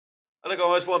Hello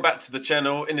guys, welcome back to the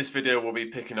channel. In this video we'll be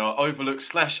picking our overlooked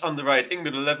 / underrated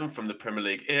England 11 from the Premier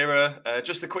League era.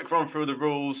 Just a quick run through the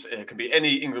rules. It can be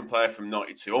any England player from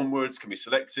 92 onwards can be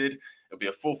selected. It'll be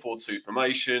a 4-4-2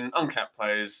 formation. Uncapped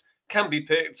players can be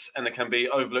picked and they can be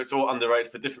overlooked or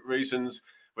underrated for different reasons,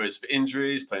 whether it's for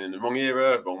injuries, playing in the wrong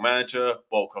era, wrong manager,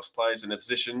 world-class players in their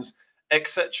positions,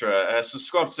 etc.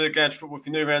 Subscribe to Gadget Football if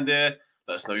you're new around here.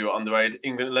 Let us know your underrated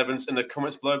England 11s in the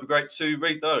comments below. It'd be great to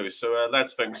read those. So,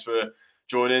 lads, thanks for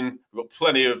joining. We've got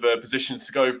plenty of positions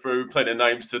to go through, plenty of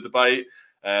names to debate.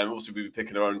 Also, we'll be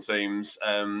picking our own teams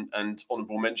and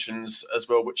honourable mentions as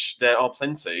well, which there are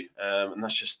plenty. And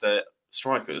that's just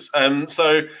strikers.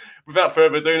 So, without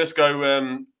further ado, let's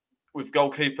go with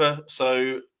goalkeeper.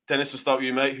 So, Dennis, we'll start with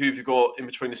you, mate. Who have you got in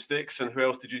between the sticks and who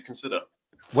else did you consider?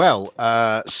 Well,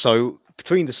 so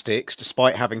between the sticks,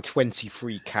 despite having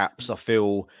 23 caps, I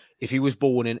feel if he was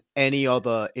born in any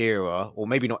other era, or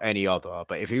maybe not any other,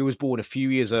 but if he was born a few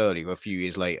years earlier or a few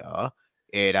years later,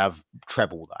 it'd have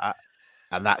treble that.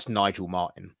 And that's Nigel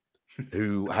Martin,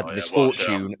 who had the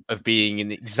misfortune of being in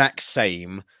the exact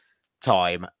same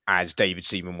time as David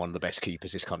Seaman, one of the best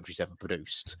keepers this country's ever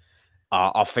produced.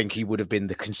 I think he would have been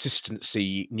the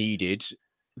consistency needed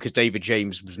because David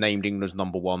James was named England's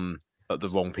 #1 at the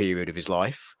wrong period of his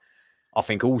life. I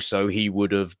think also he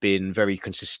would have been very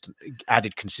consistent,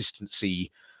 added consistency,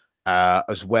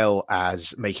 as well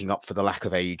as making up for the lack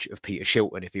of age of Peter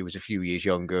Shilton if he was a few years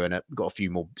younger and got a few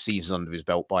more seasons under his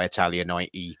belt by Italia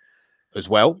 90 as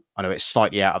well. I know it's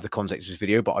slightly out of the context of this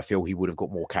video, but I feel he would have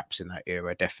got more caps in that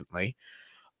era, definitely.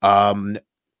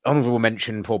 Honourable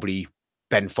mention, probably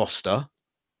Ben Foster,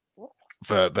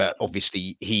 but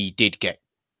obviously he did got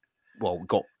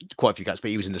quite a few caps,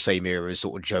 but he was in the same era as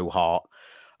sort of Joe Hart,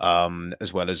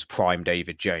 as well as prime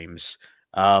David James.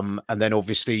 And then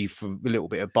obviously, for a little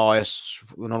bit of bias,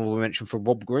 an honourable mention for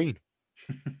Rob Green.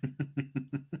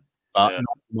 But yeah.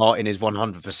 Martin is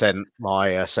 100%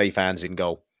 my safe hands in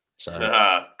goal.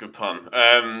 So good pun.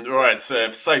 Right, so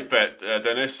safe bet,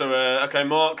 Dennis. So okay,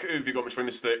 Mark, who have you got between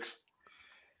the sticks?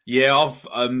 Yeah,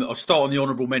 I'll start on the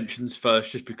honourable mentions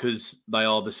first, just because they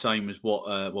are the same as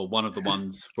what one of the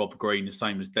ones, Rob Green, the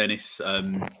same as Dennis. I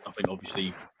think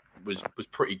obviously was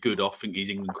pretty good. I think his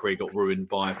England career got ruined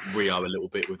by Rio a little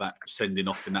bit with that sending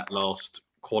off in that last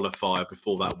qualifier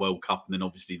before that World Cup, and then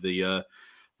obviously I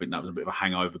think that was a bit of a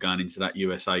hangover going into that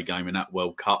USA game in that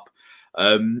World Cup.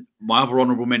 My other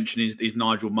honourable mention is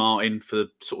Nigel Martin for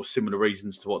sort of similar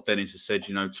reasons to what Dennis has said.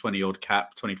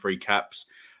 23 caps.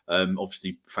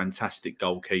 Obviously, fantastic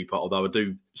goalkeeper, although I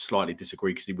do slightly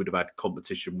disagree because he would have had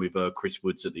competition with Chris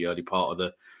Woods at the early part of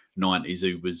the 90s,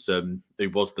 who was the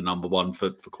 #1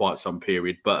 for quite some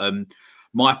period. But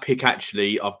my pick,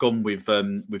 actually, I've gone with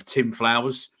Tim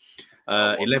Flowers.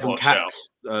 11 caps,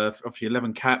 obviously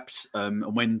 11 caps.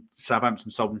 And when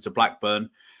Southampton sold him to Blackburn,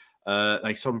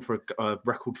 they sold him for a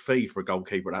record fee for a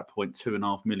goalkeeper at that point,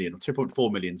 2.5 million or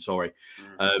 2.4 million. Sorry.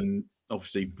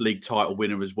 Obviously, league title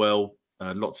winner as well.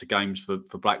 Lots of games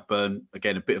for Blackburn.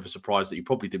 Again, a bit of a surprise that he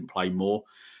probably didn't play more.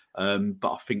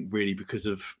 But I think really because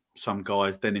of some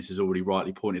guys Dennis has already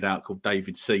rightly pointed out called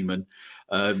David Seaman,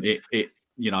 it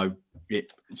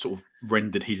sort of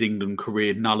rendered his England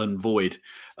career null and void,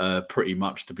 pretty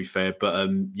much, to be fair.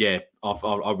 But yeah,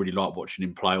 I really like watching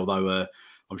him play, although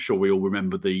I'm sure we all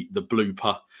remember the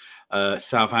blooper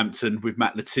Southampton with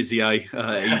Matt Letizia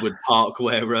at Ewood Park,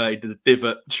 where he did a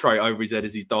divot straight over his head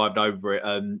as he's dived over it.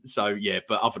 So yeah,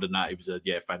 but other than that, it was a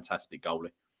fantastic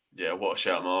goalie. Yeah, what a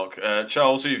shout, Mark.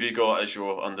 Charles, who have you got as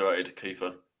your underrated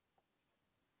keeper?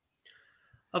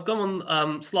 I've gone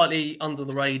on slightly under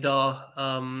the radar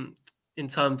in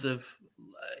terms of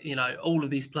all of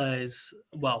these players.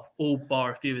 Well, all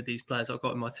bar a few of these players I've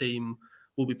got in my team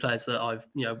will be players that I've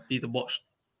either watched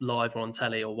live or on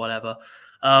telly or whatever.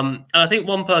 And I think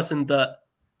one person that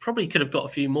probably could have got a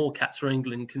few more caps for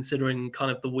England, considering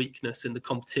kind of the weakness in the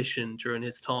competition during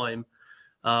his time,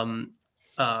 playing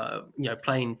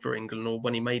for England or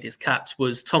when he made his caps,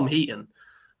 was Tom Heaton.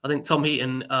 I think Tom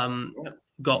Heaton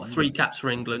got 3 caps for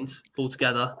England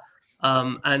altogether.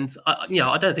 And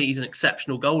I don't think he's an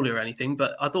exceptional goalie or anything,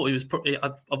 but I thought he was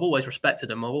I've always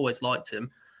respected him. I've always liked him.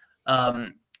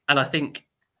 And I think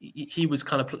he was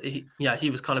kind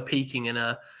of peaking in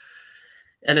a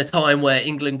time where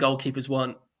England goalkeepers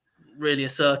weren't really a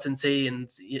certainty, and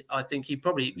I think he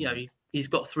probably he's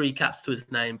got 3 caps to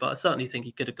his name, but I certainly think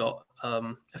he could have got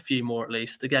a few more at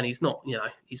least. Again, he's not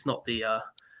the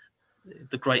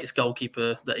greatest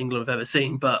goalkeeper that England have ever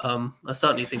seen, but I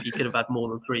certainly think he could have had more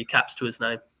than 3 caps to his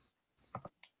name.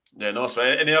 Yeah, nice,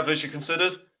 mate. Any others you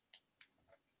considered?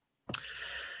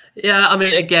 Yeah, I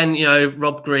mean, again,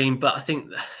 Rob Green, but I think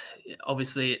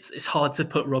obviously it's hard to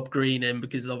put Rob Green in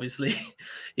because obviously,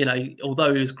 you know,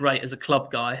 although he was great as a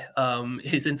club guy,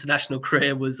 his international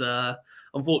career was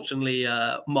unfortunately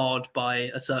marred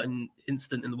by a certain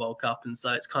incident in the World Cup, and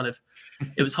so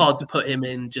it was hard to put him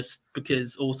in just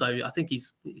because. Also, I think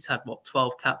he's had what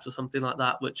 12 caps or something like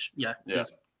that, which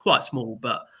is quite small.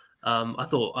 But I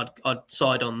thought I'd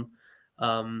side on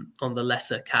the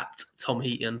lesser capped Tom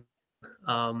Heaton.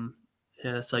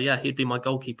 So he'd be my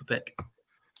goalkeeper pick.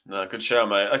 No, good shout,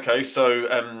 mate. Okay,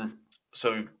 so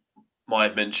my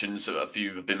mentions, a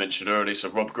few have been mentioned earlier. So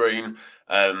Rob Green,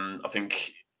 I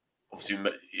think obviously,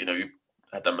 you know,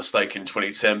 had that mistake in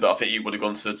 2010, but I think he would have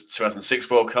gone to the 2006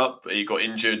 World Cup. He got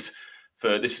injured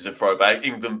for, this is a throwback,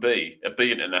 England B, a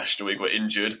B international. He got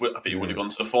injured. I think he would have gone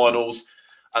to the finals.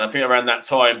 And I think around that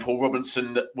time, Paul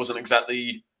Robinson wasn't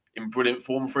exactly in brilliant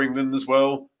form for England as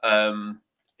well. You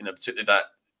know, particularly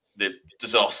the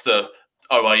disaster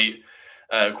 08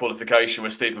 qualification where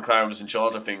Steve McLaren was in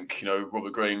charge. I think, you know,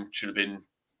 Robert Green should have been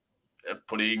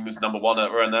probably England's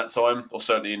 #1 around that time, or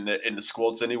certainly in the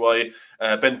squads anyway.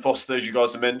 Ben Foster, as you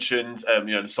guys have mentioned,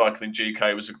 you know, the cycling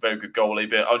GK was a very good goalie,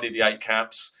 but only the 8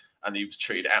 caps, and he was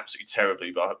treated absolutely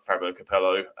terribly by Fabio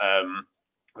Capello.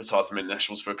 Retired from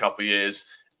internationals for a couple of years.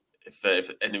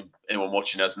 If anyone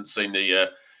watching hasn't seen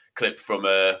the clip from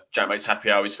Jack Mate's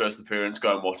Happy Hour, his first appearance,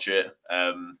 go and watch it.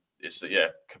 It's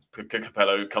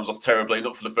Capello comes off terribly,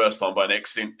 not for the first time by an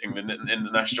ex-England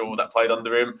international that played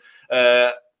under him.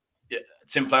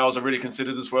 Tim Flowers are really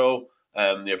considered as well.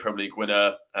 Premier League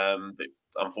winner. But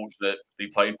unfortunately, he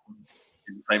played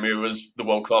in the same era as the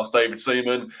world-class David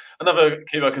Seaman. Another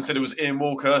keeper I considered was Ian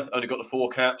Walker. Only got the 4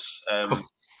 caps.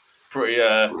 Pretty,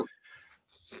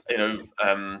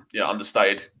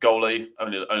 understated goalie.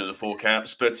 Only the 4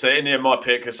 caps. But in the end, my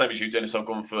pick, same as you, Dennis, I've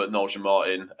gone for Nigel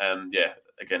Martin.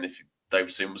 Again, if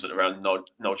David Seaman was at around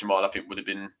Nigel Martin, I think would have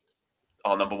been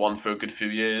our #1 for a good few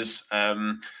years.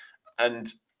 And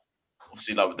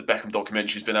obviously, like with the Beckham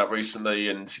documentary's been out recently,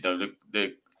 and you know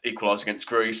the equalised against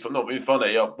Greece, but not being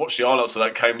funny. I watched the highlights of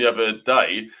that game the other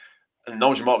day, and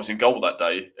Nigel Martin was in goal that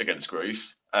day against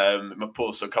Greece. Put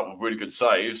also a couple of really good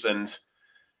saves, and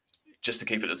just to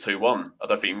keep it at 2-1. I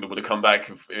don't think England would have come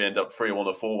back if it ended up 3-1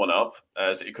 or 4-1 up,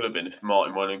 as it could have been if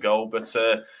Martin weren't in goal. But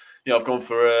I've gone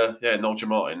for Nigel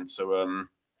Martin. So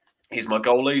he's my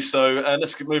goalie. So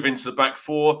let's move into the back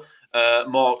 4.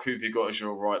 Mark, who have you got as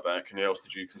your right back, and who else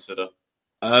did you consider?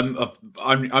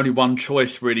 Only one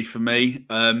choice really for me,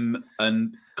 and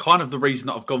kind of the reason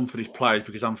that I've gone for this player is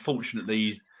because unfortunately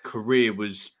his career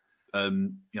was a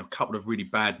couple of really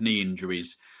bad knee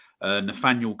injuries.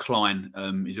 Nathaniel Klein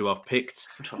is who I've picked.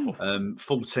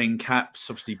 14 caps,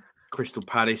 obviously Crystal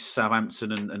Palace,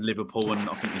 Southampton, and Liverpool, and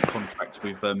I think his contract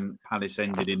with Palace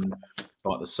ended in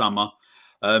like the summer.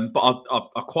 But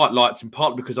I quite liked him,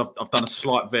 partly because I've done a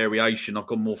slight variation. I've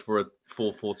gone more for a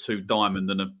 4-4-2 diamond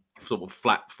than a sort of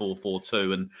flat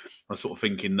 4-4-2, and I was sort of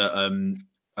thinking that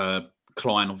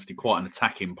Klein, obviously quite an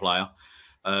attacking player,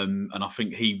 and I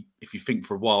think if you think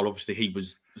for a while, obviously he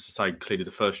was, as I say, clearly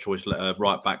the first choice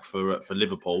right back for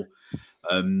Liverpool,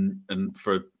 and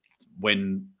for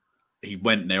when he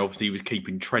went there, obviously he was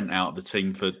keeping Trent out of the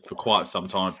team for quite some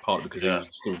time, partly because he was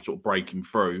still sort of breaking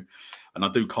through. And I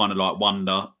do kind of like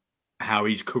wonder how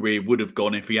his career would have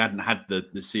gone if he hadn't had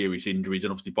the serious injuries.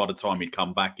 And obviously by the time he'd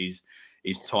come back, his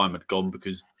time had gone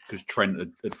because Trent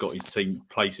had got his team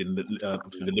place in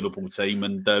the Liverpool team,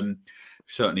 and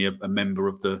certainly a member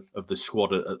of the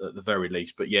squad at the very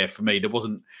least. But yeah, for me, there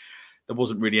wasn't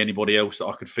really anybody else that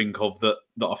I could think of that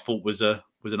I thought was an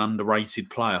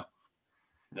underrated player.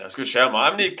 Yeah, that's a good shout,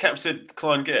 Mark. How many caps did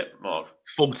Klein get, Mark?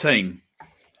 14.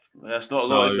 That's not a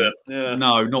lot, is it? Yeah.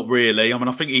 No, not really. I mean,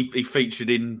 I think he featured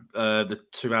in the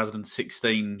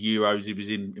 2016 Euros. He was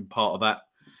in part of that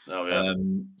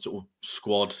sort of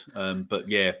squad. But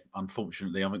yeah,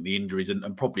 unfortunately, I think the injuries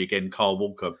and probably again Kyle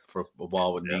Walker for a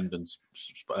while in England's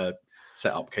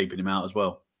set up keeping him out as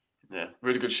well. Yeah,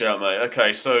 really good shout, mate.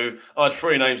 Okay, so I had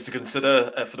 3 names to consider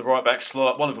for the right back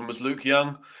slot. One of them was Luke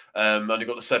Young. Only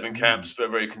got the 7 caps, but a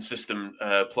very consistent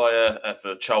player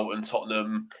for Charlton,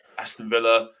 Tottenham, Aston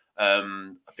Villa.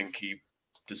 I think he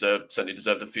certainly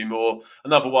deserved a few more.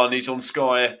 Another one, he's on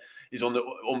Sky. He's on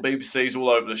BBC. He's all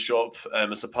over the shop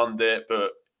as a pundit,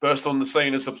 but burst on the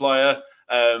scene as a player.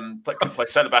 Could play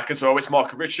centre back as well. It's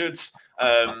Mark Richards.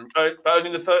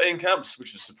 Only the 13 caps,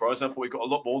 which was surprising. I thought he got a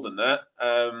lot more than that.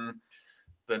 I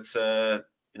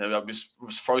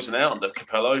was frozen out under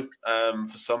Capello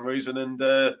for some reason, and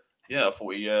I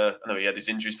thought I know he had his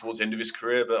injuries towards the end of his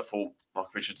career, but I thought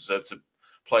Mark Richards deserved to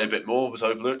play a bit more. Was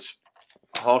overlooked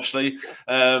harshly,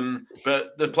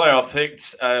 but the player I've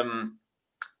picked,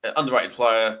 underrated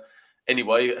player.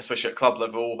 anyway, especially at club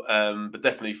level. But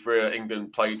definitely for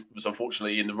England was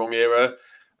unfortunately in the wrong era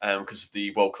because of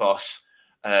the world-class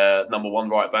 #1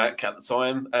 right back at the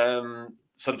time.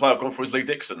 So the player I've gone for is Lee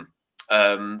Dixon.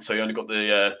 So he only got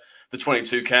the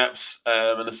 22 caps.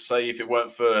 And as I say, if it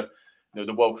weren't for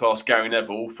the world-class Gary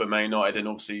Neville for Man United, and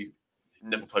obviously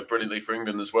Neville played brilliantly for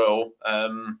England as well.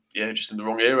 Just in the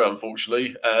wrong era,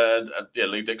 unfortunately.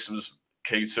 Lee Dixon was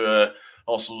key to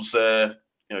Arsenal's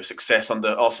success under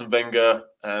Arsene Wenger,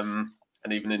 and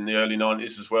even in the early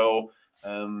 90s as well.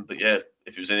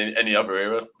 If it was in any other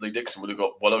era, Lee Dixon would have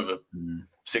got well over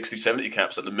 60, 70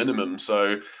 caps at the minimum.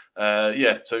 So,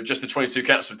 so just the 22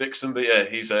 caps for Dixon. But yeah,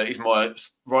 he's my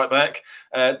right back.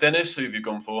 Dennis, who have you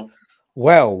gone for?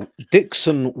 Well,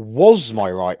 Dixon was my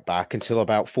right back until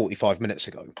about 45 minutes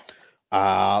ago,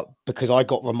 because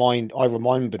I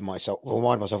reminded myself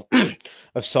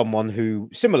of someone who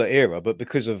similar era, but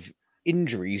because of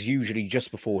injuries, usually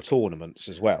just before tournaments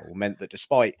as well, meant that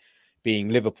despite being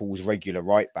Liverpool's regular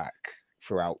right back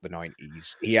throughout the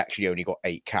 90s, he actually only got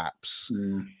 8 caps,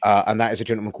 and that is a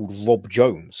gentleman called Rob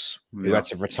Jones, who had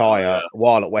to retire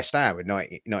while at West Ham in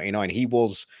 1999. He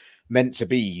was meant to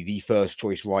be the first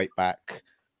choice right back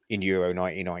in Euro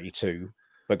 1992,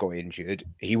 but got injured.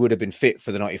 He would have been fit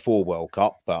for the 94 World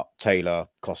Cup, but Taylor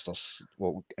cost us,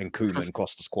 and Koeman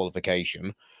cost us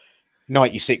qualification.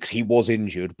 96, he was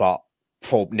injured, but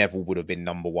Neville would have been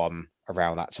 #1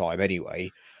 around that time anyway.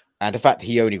 And the fact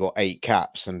he only got 8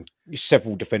 caps, and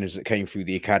several defenders that came through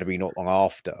the academy not long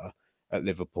after at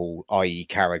Liverpool, i.e.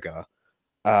 Carragher,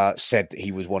 said that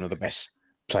he was one of the best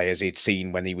players he'd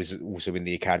seen when he was also in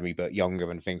the academy, but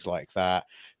younger and things like that.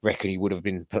 Reckon he would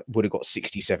have got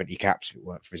 60, 70 caps if it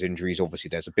weren't for his injuries. Obviously,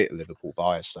 there's a bit of Liverpool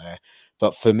bias there,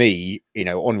 but for me,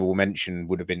 honourable mention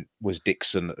was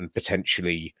Dixon and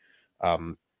potentially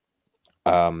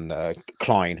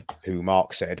Klein, who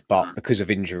Mark said, but because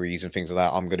of injuries and things like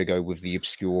that, I'm going to go with the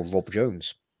obscure Rob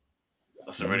Jones.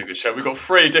 That's a really good show. We've got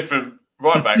 3 different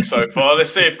right backs so far.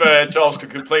 Let's see if Charles can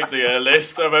complete the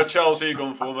list. Charles, who you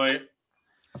gone for, mate?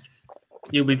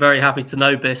 You'll be very happy to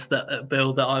know,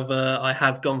 Bill, that I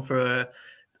have gone for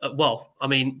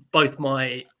both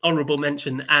my honourable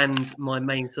mention and my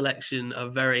main selection are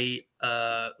very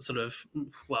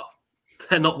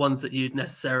they're not ones that you'd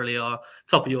necessarily are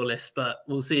top of your list, but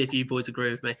we'll see if you boys agree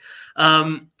with me.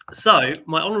 So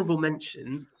my honourable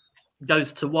mention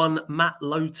goes to one Matt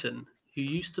Lowton, who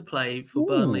used to play for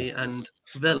Burnley and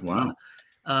Villa,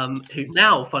 who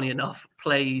now, funny enough,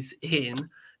 plays in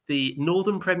the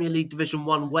Northern Premier League Division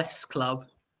 1 West club,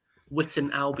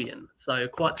 Witton Albion. So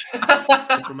quite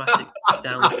a dramatic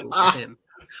downfall for him.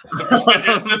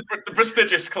 The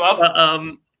prestigious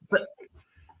club.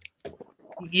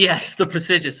 Yes, the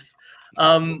prestigious.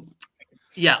 I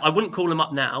wouldn't call him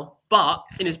up now, but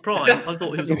in his prime, I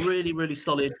thought he was a really, really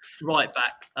solid right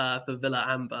back for Villa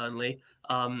and Burnley.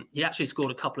 He actually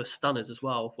scored a couple of stunners as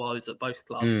well while he was at both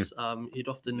clubs. He'd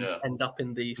often end up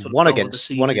in the sort of goal of the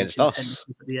season. One against us.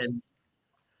 At the end.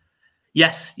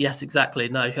 Yes, exactly.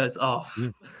 No, he goes,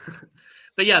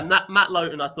 But yeah, Matt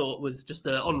Lowton, I thought, was just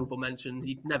an honourable mention.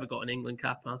 He'd never got an England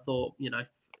cap, and I thought,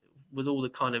 with all the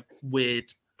kind of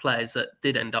weird players that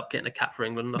did end up getting a cap for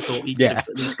England, I thought he could have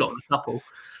at least gotten a couple.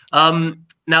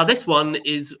 Now this one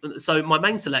is, so my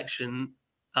main selection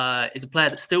is a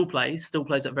player that still plays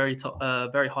at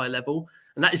very high level,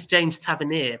 and that is James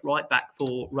Tavernier, right back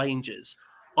for Rangers.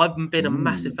 I've been a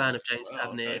massive fan of James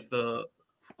Tavernier for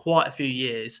quite a few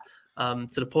years, to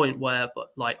the point where,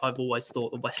 I've always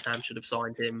thought that West Ham should have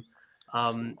signed him.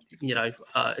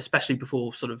 Especially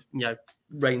before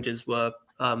Rangers were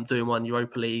doing one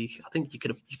Europa League. I think you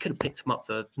could have picked him up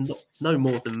for no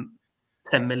more than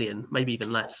 10 million, maybe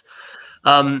even less.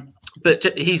 But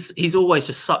he's always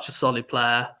just such a solid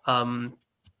player,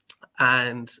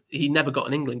 and he never got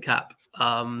an England cap.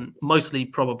 Mostly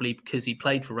probably because he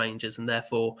played for Rangers, and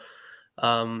therefore,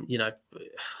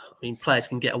 players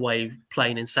can get away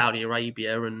playing in Saudi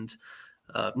Arabia and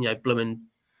blooming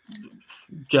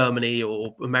Germany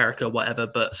or America, whatever,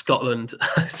 but Scotland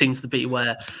seems to be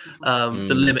where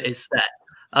the limit is set.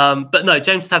 But no,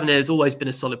 James Tavernier has always been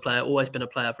a solid player, always been a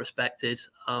player I've respected.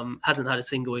 Hasn't had a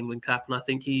single England cap, and I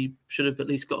think he should have at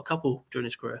least got a couple during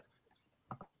his career.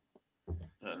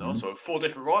 Nice one. 4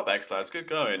 different right backs, lads. Good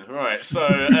going. Right, so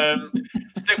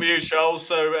stick with you, Charles.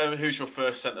 So who's your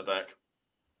first centre back?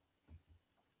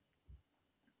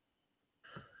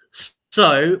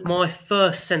 So my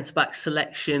first centre back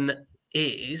selection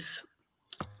is,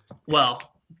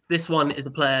 this one is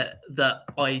a player that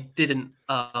I didn't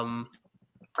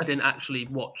actually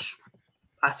watch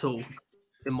at all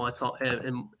in my time,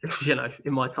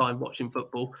 in my time watching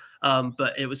football.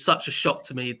 But it was such a shock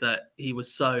to me that he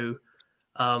was so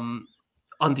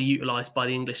underutilized by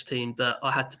the English team that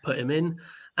I had to put him in,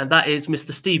 and that is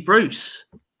Mr. Steve Bruce.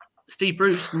 Steve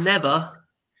Bruce never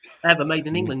ever made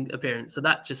an England appearance, so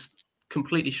that just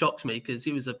completely shocked me because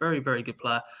he was a very, very good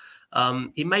player.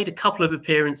 He made a couple of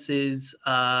appearances.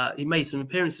 He made some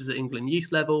appearances at England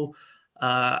youth level,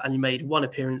 and he made one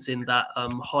appearance in that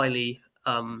highly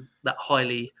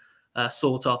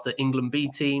sought after England B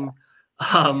team.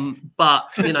 But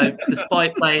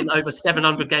despite playing over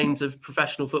 700 games of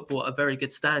professional football at a very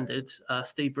good standard,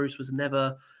 Steve Bruce was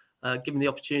never given the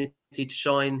opportunity to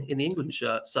shine in the England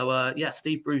shirt. So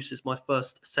Steve Bruce is my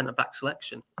first centre back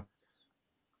selection.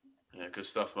 Yeah, good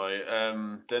stuff, mate.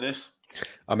 Dennis?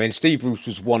 I mean, Steve Bruce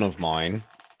was one of mine,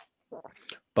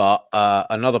 but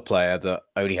another player that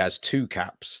only has 2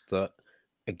 caps that,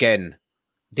 again,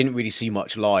 didn't really see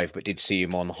much live, but did see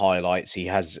him on highlights. He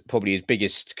has probably his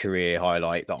biggest career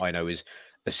highlight that I know is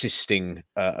assisting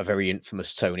a very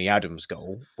infamous Tony Adams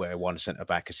goal, where one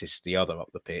centre-back assists the other up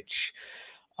the pitch.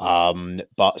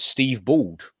 But Steve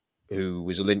Bould, who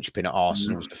was a linchpin at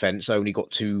Arsenal's defence, only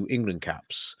got 2 England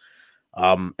caps.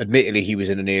 Admittedly, he was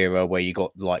in an era where you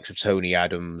got the likes of Tony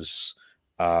Adams,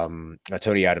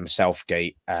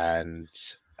 Southgate, and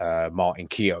Martin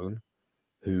Keown,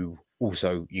 who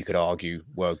also you could argue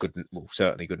were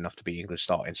certainly good enough to be England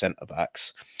starting centre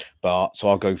backs. But so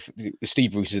I'll go for,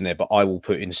 Steve Bruce is in there, but I will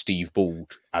put in Steve Bould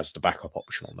as the backup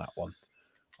option on that one.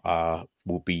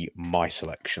 Will be my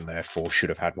selection. Therefore, should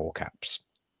have had more caps.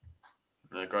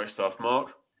 Great stuff,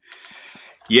 Mark.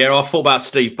 Yeah, I thought about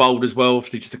Steve Bould as well.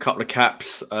 Obviously, just a couple of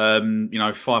caps.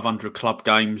 500 club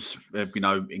games.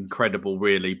 Incredible,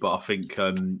 really. But I think,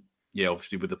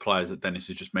 obviously with the players that Dennis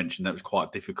has just mentioned, that was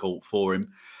quite difficult for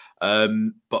him.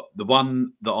 But the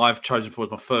one that I've chosen for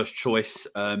as my first choice,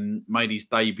 made his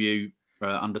debut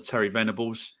under Terry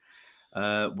Venables,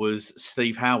 was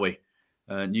Steve Howie,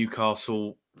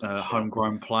 Newcastle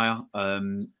homegrown player.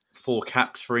 4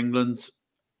 caps for England.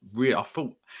 Really,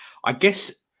 I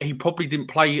guess he probably didn't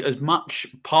play as much,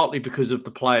 partly because of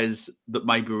the players that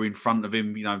maybe were in front of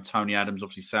him. Tony Adams,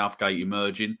 obviously Southgate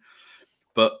emerging,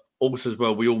 but also as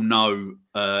well, we all know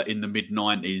in the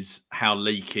mid-90s how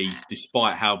leaky,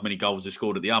 despite how many goals they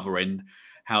scored at the other end,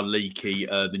 how leaky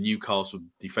the Newcastle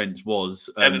defence was.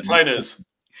 Entertainers.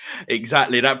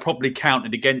 Exactly. That probably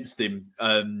counted against him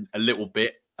a little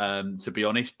bit, to be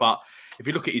honest. But if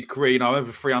you look at his career,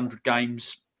 over 300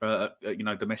 games,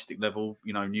 domestic level,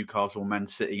 Newcastle, Man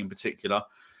City in particular.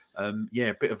 A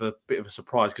bit of a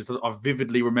surprise, because I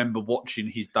vividly remember watching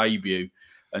his debut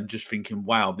and just thinking,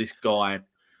 wow, this guy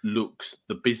looks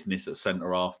the business at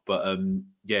centre half. But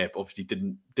obviously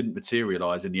didn't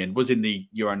materialise in the end. Was in the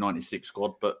Euro '96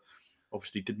 squad, but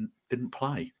obviously didn't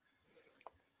play.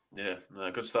 Yeah,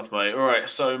 good stuff, mate. All right,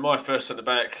 so my first centre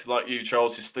back, like you,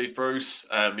 Charles, is Steve Bruce.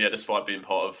 Despite being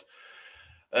part of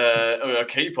a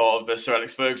key part of Sir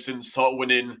Alex Ferguson's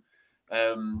title-winning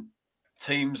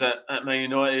teams at Man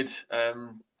United,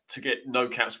 to get no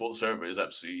caps whatsoever is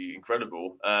absolutely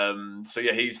incredible.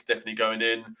 He's definitely going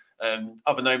in.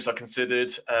 Other names I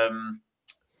considered,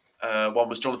 one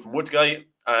was Jonathan Woodgate.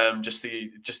 Just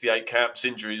the 8 caps.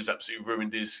 Injuries absolutely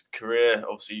ruined his career.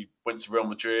 Obviously, went to Real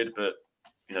Madrid, but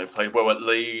played well at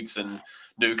Leeds and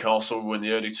Newcastle in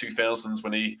the early 2000s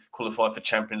when he qualified for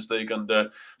Champions League under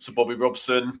Sir Bobby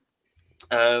Robson.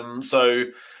 And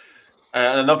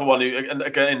another one who, and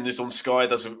again, is on Sky,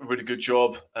 does a really good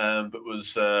job, but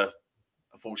was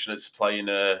unfortunate to play in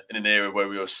an era where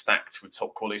we were stacked with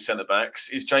top quality centre backs,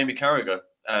 is Jamie Carragher.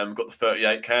 Got the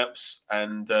 38 caps,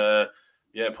 and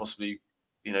possibly,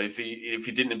 if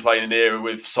he didn't play in an era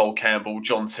with Sol Campbell,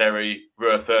 John Terry,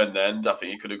 Ruhr Ferdinand, I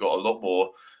think he could have got a lot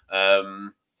more.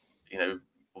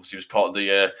 Obviously was part of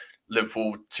the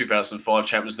Liverpool 2005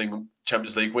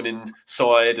 Champions League winning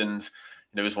side, and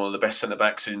was one of the best centre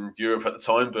backs in Europe at the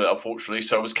time. But unfortunately,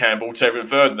 so was Campbell, Terry, and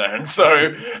Ferdinand.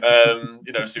 So so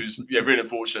he was really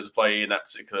unfortunate to play in that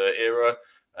particular era.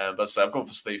 But so I've gone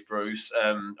for Steve Bruce.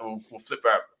 We'll flip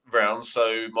back round.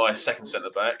 So my second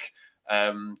centre back,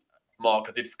 Mark,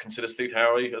 I did consider Steve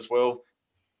Howie as well.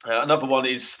 Another one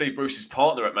is Steve Bruce's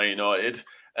partner at Man United,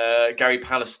 Gary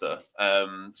Pallister.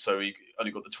 So he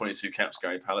only got the 22 caps.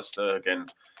 Gary Pallister, again,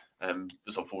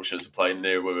 was unfortunate to play in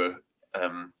there where we were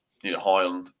high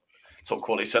on top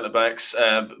quality centre backs.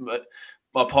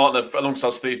 My partner,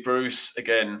 alongside Steve Bruce,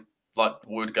 again, like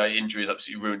Woodgate, injuries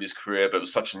absolutely ruined his career, but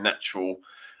was such a natural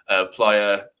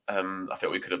player. I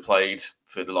think we could have played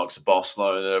for the likes of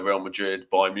Barcelona, Real Madrid,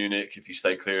 Bayern Munich if he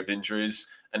stayed clear of injuries.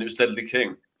 And it was Ledley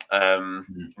King.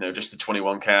 Just the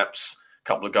 21 caps.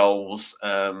 couple of goals.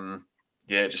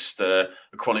 Yeah, just a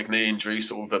chronic knee injury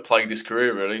sort of plagued his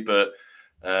career really. But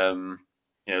you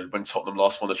know, when Tottenham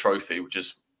last won the trophy, which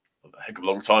is a heck of a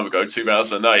long time ago,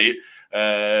 2008.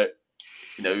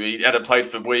 You know, he hadn't played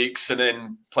for weeks, and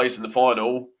then plays in the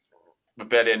final with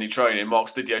barely any training.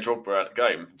 Marks Didier Drogba out the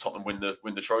game. Tottenham win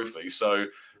the trophy. So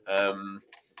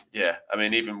yeah, I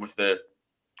mean, even with the,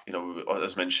 you know,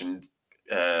 as mentioned,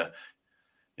 you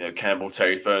know, Campbell,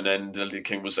 Terry Ferdinand, Ledley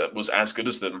King was as good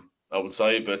as them, I would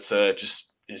say, but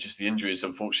just the injuries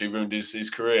unfortunately ruined his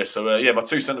career. So yeah, my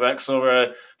two centre backs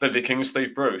are Ledley King and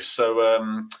Steve Bruce.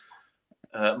 So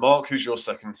Mark, who's your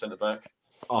second centre back?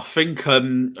 I think I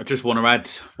just want to add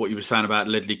what you were saying about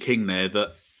Ledley King there,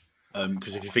 that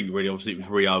because if you think really, obviously it was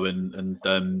Rio and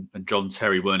John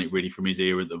Terry, weren't it really, from his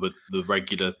era, that were the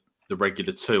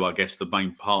regular two, I guess, the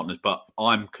main partners. But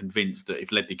I'm convinced that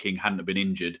if Ledley King hadn't have been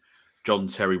injured, John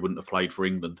Terry wouldn't have played for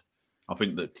England. I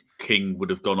think that King would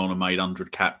have gone on and made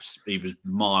 100 caps. He was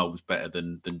miles better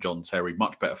than John Terry,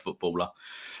 much better footballer,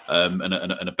 and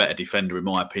a better defender, in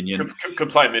my opinion. Could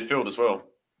play in midfield as well.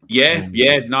 Yeah,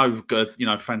 no, you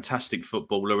know, fantastic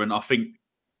footballer. And I think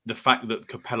the fact that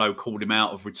Capello called him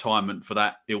out of retirement for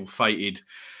that ill-fated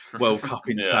World Cup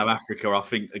in South Africa, I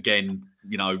think, again,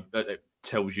 you know, it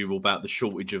tells you about the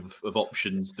shortage of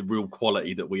options, the real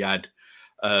quality that we had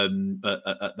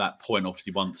at that point.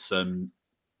 Obviously, once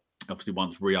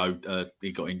Rio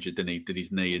he got injured, then he did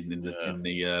his knee in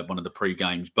the one of the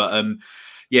pre-games. But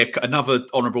yeah, another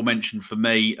honourable mention for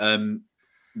me,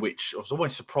 which I was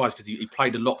always surprised because he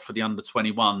played a lot for the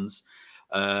under-21s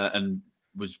and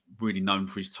was really known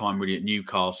for his time really at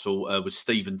Newcastle, was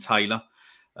Stephen Taylor.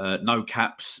 No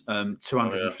caps,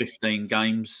 215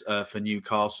 games for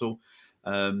Newcastle.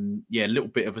 Yeah, a little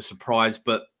bit of a surprise,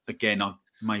 but again,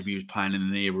 maybe he was playing in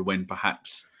an era when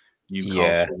perhaps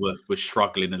Newcastle were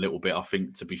struggling a little bit, I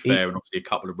think, to be fair, and obviously a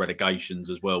couple of relegations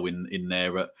as well in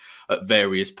there at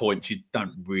various points. You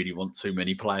don't really want too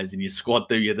many players in your squad,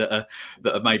 do you, that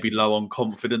are maybe low on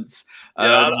confidence?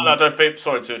 Yeah, and I don't think.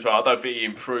 Sorry to interrupt. I don't think he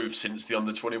improved since the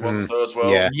under-21s though as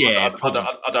well. Yeah,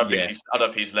 I don't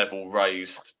think he's level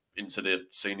raised into the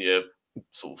senior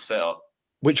sort of setup,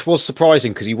 which was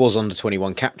surprising because he was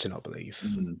under-21 captain, I believe.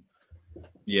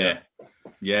 Yeah.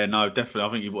 Yeah, no, definitely. I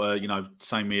think you know,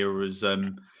 same era as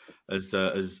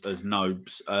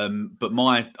Nobes. But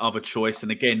my other choice,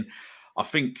 and again, I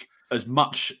think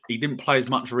he didn't play as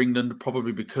much for England,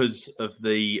 probably because of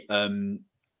the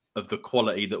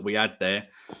quality that we had there,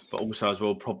 but also as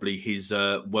well probably his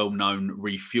well-known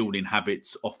refueling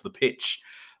habits off the pitch.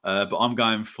 But I'm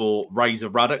going for Razor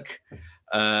Ruddock.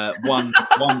 One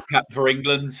cap for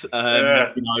England. You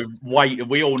know,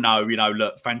 we all know, you know,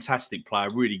 look, fantastic player,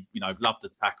 really, you know, loved to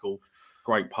tackle,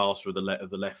 great passer of the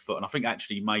left foot, and I think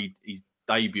actually made his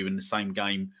debut in the same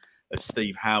game as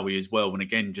Steve Howie as well. And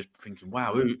again, just thinking,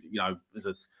 wow, you know, as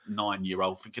a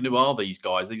 9-year-old, thinking, who are these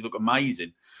guys? These look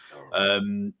amazing.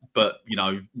 But you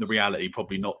know, the reality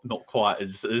probably not quite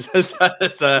as my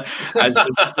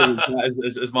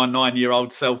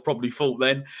 9-year-old self probably thought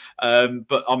then.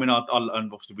 But I mean,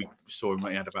 and obviously we saw him.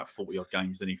 He had about 40 odd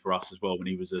games, didn't he, for us as well. When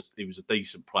he was a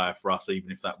decent player for us,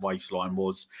 even if that waistline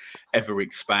was ever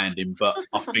expanding. But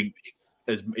I think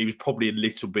he was probably a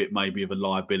little bit maybe of a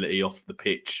liability off the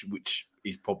pitch, which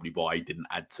is probably why he didn't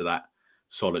add to that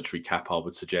solitary cap, I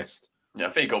would suggest. Yeah, I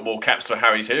think he got more caps for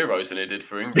Harry's Heroes than he did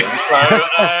for England.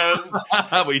 So,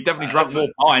 well, he definitely drank more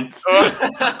pints.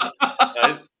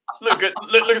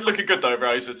 Looking good though,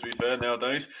 Razor, to be fair,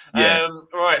 nowadays. Yeah.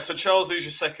 All right, so Charles, who's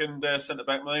your second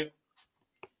centre-back, mate?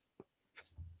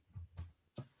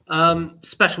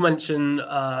 Special mention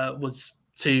was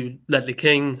to Ledley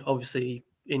King. Obviously,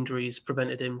 injuries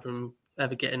prevented him from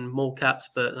ever getting more caps,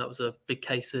 but that was a big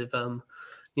case of,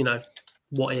 you know,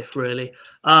 what if, really.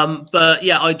 But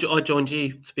yeah, I joined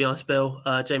you, to be honest, Bill.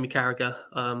 Jamie Carragher.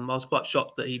 I was quite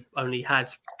shocked that he only had,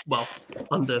 well,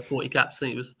 under 40 caps. I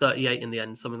think it was 38 in the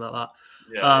end, something like that.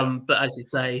 Yeah. But as you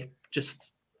say,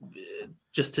 just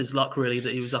his luck, really,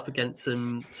 that he was up against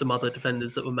some other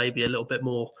defenders that were maybe a little bit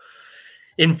more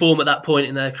in form at that point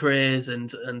in their careers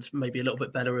and maybe a little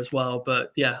bit better as well.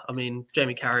 But yeah, I mean,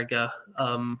 Jamie Carragher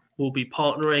will be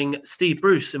partnering Steve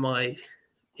Bruce in my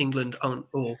England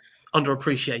or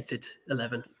underappreciated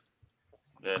 11.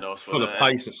 Yeah, nice. Full of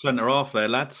pace at centre half there,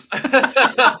 lads.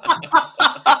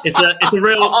 It's a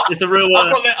real.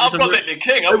 I've got Ledley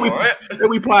King. I'm all right. Are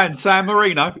we playing San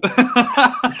Marino?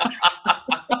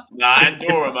 Nah,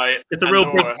 Andorra, mate. It's a real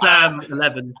big Sam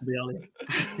 11, to be honest.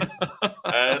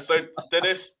 So,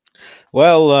 Dennis?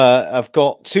 Well, I've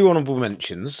got two honourable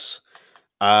mentions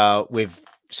with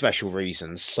special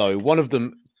reasons. So one of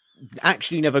them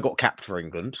actually never got capped for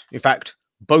England. In fact,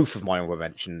 both of my honourable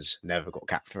mentions never got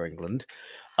capped for England.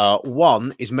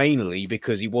 One is mainly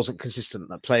because he wasn't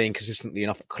playing consistently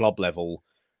enough at club level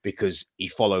because he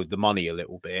followed the money a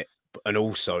little bit. And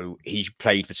also, he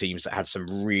played for teams that had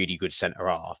some really good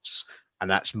centre-halves. And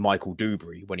that's Michael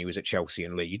Dewberry when he was at Chelsea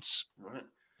and Leeds.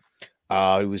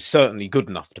 Right. Who was certainly good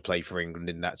enough to play for England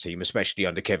in that team, especially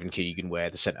under Kevin Keegan, where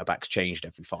the centre-backs changed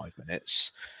every 5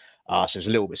 minutes. So it's a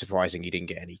little bit surprising he didn't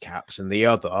get any caps. And the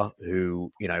other,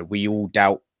 who, we all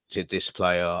doubted this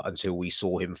player until we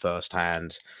saw him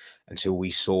firsthand, until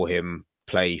we saw him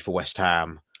play for West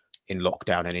Ham in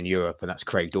lockdown and in Europe, and that's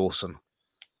Craig Dawson.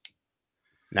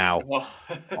 Now,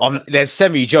 there's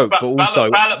semi-joke, but also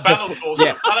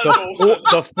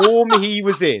the form he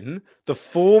was in,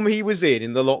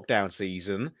 the lockdown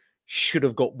season should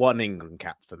have got 1 England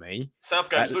cap for me.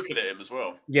 Southgate was looking at him as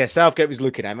well. Yeah, Southgate was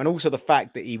looking at him, and also the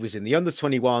fact that he was in the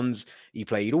under-21s, he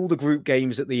played all the group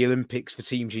games at the Olympics for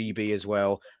Team GB as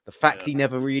well. The fact he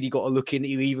never really got a look in,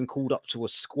 he even called up to a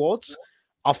squad.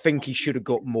 I think he should have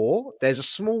got more. There's a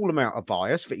small amount of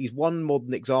bias, but he's one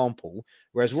modern example.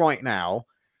 Whereas right now,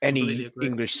 any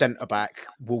English centre-back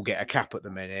will get a cap at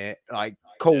the minute. Like,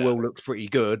 Colwell looks pretty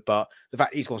good, but the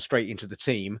fact he's gone straight into the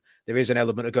team, there is an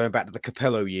element of going back to the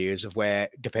Capello years of where,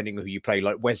 depending on who you play,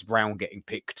 like Wes Brown getting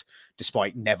picked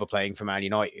despite never playing for Man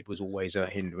United was always a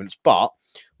hindrance. But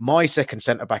my second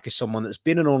centre-back is someone that's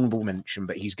been an honourable mention,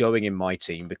 but he's going in my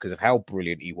team because of how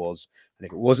brilliant he was. And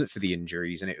if it wasn't for the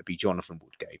injuries, and it would be Jonathan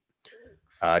Woodgate.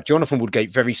 Jonathan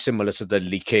Woodgate, very similar to the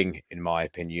Lee King, in my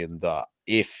opinion, that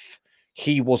if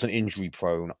he wasn't injury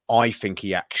prone, I think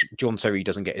John Terry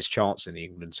doesn't get his chance in the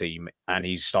England team, and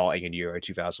he's starting in Euro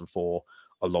 2004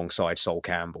 alongside Sol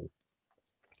Campbell.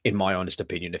 In my honest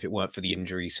opinion, if it weren't for the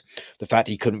injuries, the fact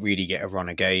he couldn't really get a run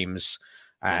of games,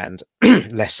 and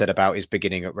less said about his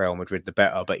beginning at Real Madrid, the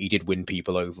better, but he did win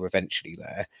people over eventually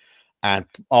there, and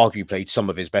arguably played some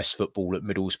of his best football at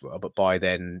Middlesbrough, but by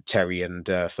then Terry and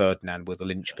Ferdinand were the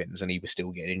linchpins, and he was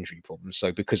still getting injury problems.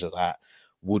 So because of that,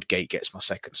 Woodgate gets my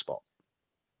second spot.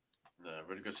 No,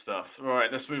 really good stuff. All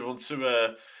right, let's move on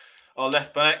to our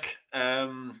left back. I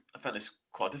found this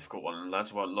quite a difficult one,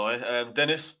 lads, I won't lie.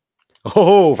 Dennis?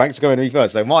 Oh, thanks for going to me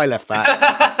first. So my left back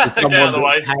is someone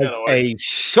that has a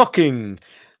shocking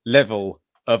level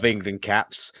of England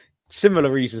caps.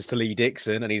 Similar reasons to Lee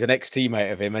Dixon, and he's an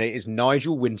ex-teammate of him, and it is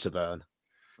Nigel Winterburn.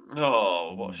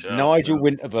 Oh, what a shout. Nigel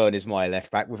Winterburn is my left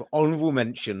back, with honourable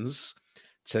mentions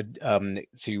to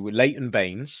Leighton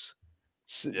Baines.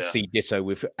 See ditto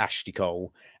with Ashley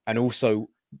Cole, and also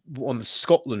on the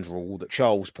Scotland rule that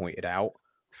Charles pointed out,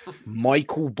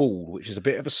 Michael Ball, which is a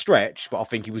bit of a stretch, but I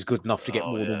think he was good enough to get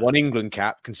more than 1 England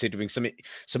cap, considering some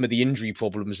of the injury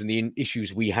problems and the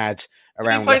issues we had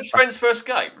around. Did he play his friend's first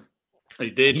game? He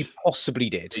did. He possibly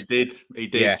did. He did.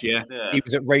 Yeah. He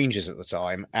was at Rangers at the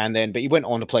time, but he went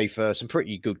on to play for some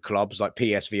pretty good clubs like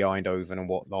PSV Eindhoven and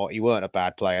whatnot. He weren't a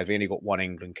bad player. He only got 1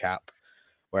 England cap.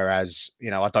 Whereas,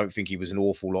 I don't think he was an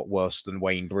awful lot worse than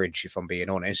Wayne Bridge, if I'm being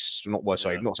honest. Not worse,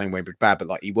 sorry, not saying Wayne Bridge bad, but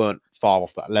like he weren't far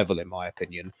off that level, in my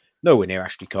opinion. Nowhere near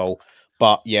Ashley Cole.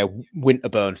 But yeah,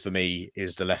 Winterburn for me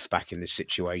is the left back in this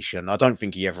situation. I don't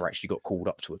think he ever actually got called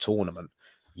up to a tournament,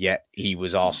 yet he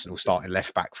was Arsenal starting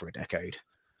left back for a decade.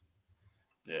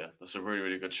 Yeah, that's a really,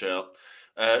 really good shout.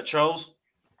 Charles?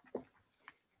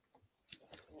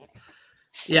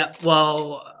 Yeah,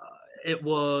 well,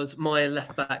 my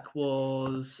left back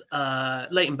was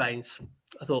Leighton Baines.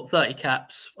 I thought 30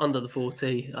 caps, under the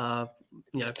 40,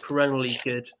 perennially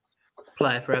good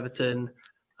player for Everton.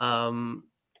 I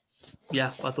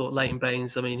thought Leighton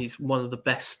Baines, he's one of the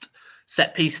best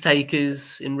set piece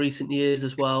takers in recent years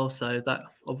as well. So that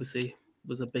obviously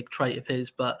was a big trait of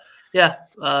his. But yeah,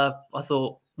 I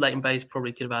thought Leighton Baines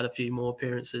probably could have had a few more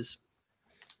appearances.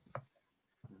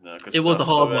 No, it was a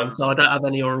hard one, so I don't have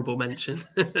any honourable mention.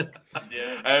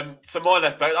 So my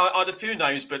left back, I had a few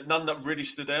names, but none that really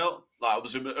stood out. Like I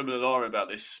was about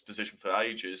this position for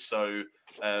ages. So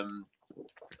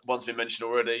one's been mentioned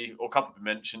already, or a couple have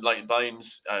been mentioned. Leighton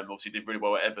Baines obviously did really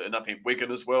well at Everton. I think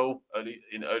Wigan as well, early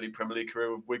Premier League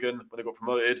career with Wigan when they got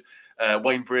promoted.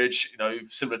 Wayne Bridge,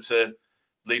 similar to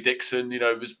Lee Dixon,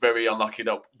 was very unlucky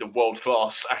that the world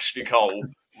class Ashley Cole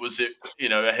was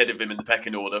ahead of him in the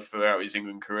pecking order throughout his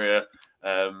England career.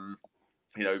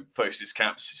 36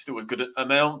 caps, still a good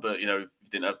amount, but if he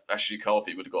didn't have Ashley Cole,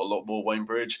 he would have got a lot more. Wayne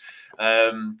Bridge.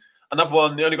 Another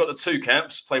one, he only got the 2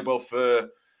 caps, played well for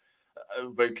a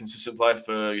very consistent player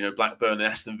for Blackburn and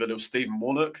Aston Villa, Stephen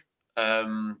Warnock.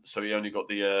 So he only got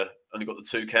the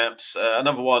 2 caps.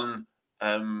 Another one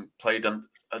played in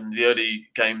the early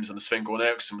games under Sven-Goran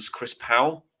Eriksson was Chris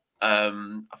Powell.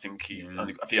 I think he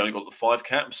only got the 5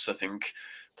 caps. I think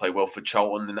played well for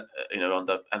Charlton,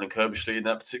 under Alan Kirbishley in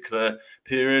that particular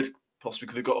period. Possibly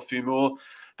could have got a few more.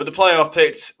 But the player I've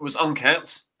picked was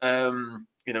uncapped.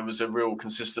 Was a real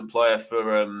consistent player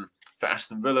for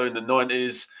Aston Villa in the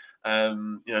 90s.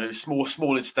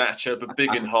 Small in stature but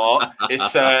big in heart.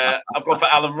 I've gone for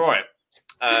Alan Wright.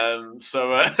 But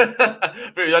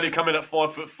he only come in at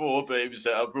 5'4", but he was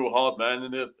a real hard man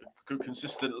and a good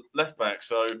consistent left back.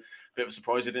 So a bit of a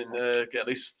surprise he didn't get at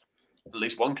least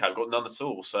one cap. Got none at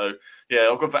all. So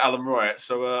yeah, I've gone for Alan Wright.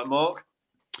 So Mark.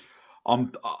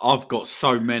 I've got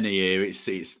so many here.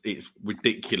 It's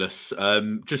ridiculous.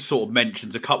 Just sort of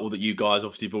mentions a couple that you guys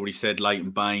obviously have already said.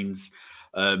 Leighton Baines.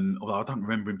 Although I don't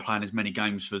remember him playing as many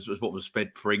games as what was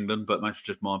fed for England, but that's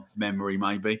just my memory,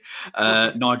 maybe.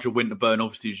 Nigel Winterburn,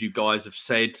 obviously, as you guys have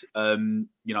said. Graham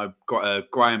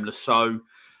Lasso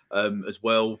as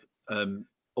well.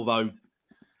 Although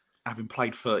having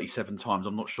played 37 times,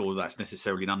 I'm not sure that's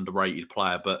necessarily an underrated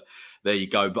player, but there you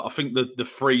go. But I think the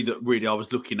 3 that really I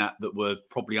was looking at that were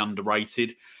probably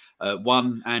underrated.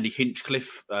 One, Andy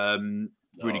Hinchcliffe,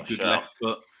 really good left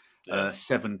foot.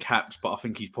 7 caps, but I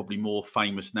think he's probably more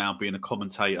famous now being a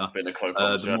commentator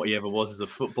than what he ever was as a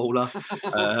footballer.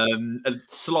 A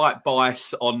slight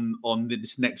bias on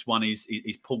this next one is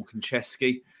Paul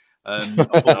Konchesky.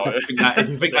 If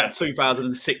you think that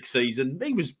 2006 season,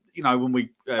 he was, when we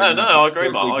I agree,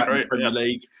 Mark. I agree. Premier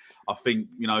League, I think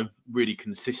really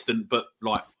consistent, but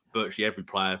like virtually every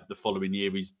player the following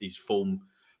year, his form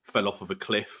fell off of a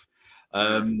cliff.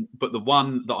 But the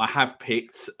one that I have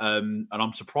picked, and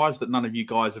I'm surprised that none of you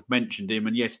guys have mentioned him,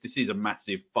 and yes, this is a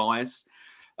massive bias,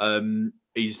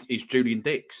 is Julian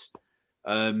Dix.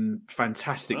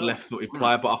 Fantastic left-footed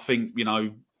player, but I think,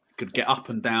 could get up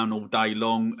and down all day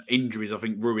long. Injuries, I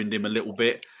think, ruined him a little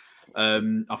bit.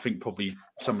 I think probably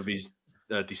some of his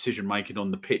decision-making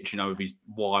on the pitch, with his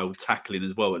wild tackling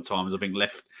as well at times, I think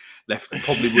left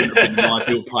probably wouldn't have been an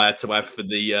ideal player to have for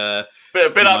the...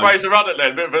 Bit like Razor Ruddock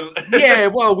then. Yeah,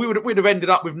 well, we'd have ended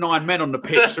up with 9 men on the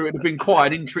pitch, so it'd have been quite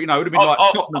an injury. It would have been like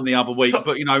Tottenham the other week,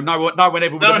 but no one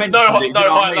ever would have mentioned it.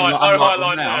 No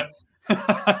highlight now.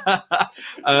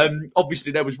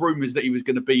 Obviously, there was rumours that he was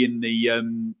going to be in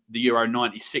the Euro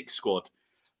 '96 squad,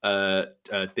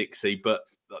 Dixie, but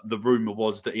the rumour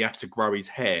was that he had to grow his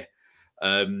hair.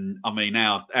 I mean,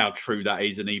 how true that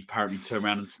is, and he apparently turned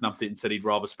around and snubbed it and said he'd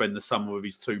rather spend the summer with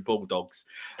his 2 bulldogs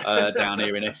down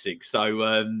here in Essex.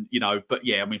 So, but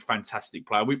yeah, I mean, fantastic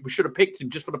player. We should have picked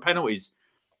him just for the penalties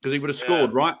because he would have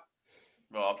scored, right?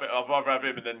 Well, I'd rather have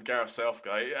him and then Gareth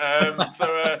Southgate.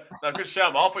 No, good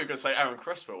shout. I thought you were going to say Aaron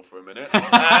Cresswell for a minute.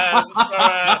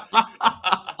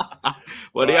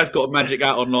 Well, he has got a magic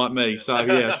hat on like me, so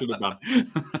yeah, should have done.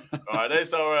 All right,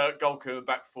 there's our goalkeeper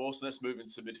back four. So let's move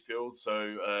into midfield.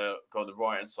 So go on the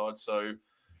right hand side. So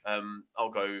I'll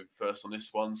go first on this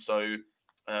one. So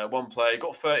one player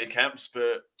got 30 caps,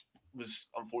 but was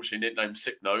unfortunately nicknamed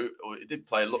Sick Note. He did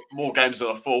play a lot more games than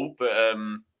I thought, but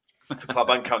for club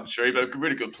and country. But a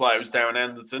really good player was Darren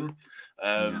Anderton.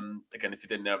 Again, if he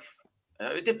didn't have,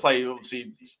 he did play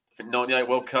obviously I think 98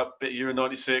 World Cup, bit Euro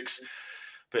 96.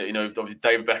 But, obviously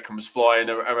David Beckham was flying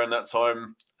around that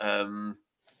time.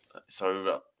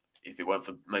 So if it weren't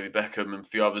for maybe Beckham and a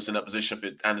few others in that position, I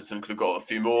think Anderson could have got a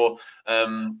few more.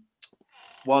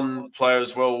 One player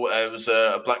as well was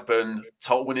a Blackburn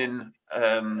title-winning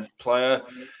player.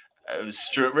 It was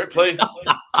Stuart Ripley.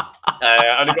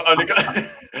 Only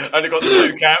got the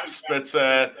 2 caps, but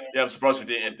I'm surprised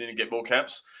he didn't get more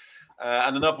caps.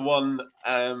 And another one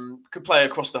could play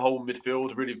across the whole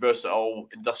midfield. Really versatile,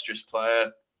 industrious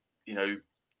player.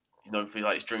 Feel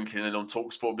like he's drinking and on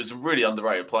TalkSport, but he's a really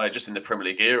underrated player just in the Premier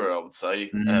League era, I would say.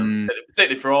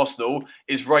 Particularly for Arsenal,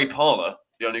 is Ray Parlour.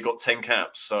 He only got 10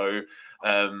 caps, so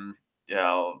I'm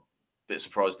a bit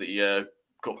surprised that he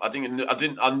got. I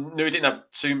knew he didn't have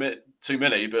too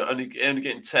many, but only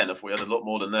getting 10. I thought he had a lot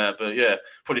more than that. But yeah,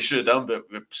 probably should have done. But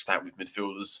we're stacked with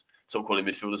midfielders, so-called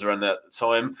midfielders around that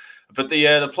time. But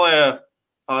the player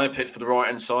I picked for the right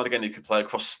hand side, again, he could play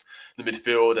across the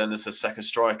midfield and as a second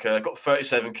striker. Got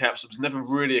 37 caps. It was never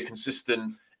really a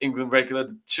consistent England regular.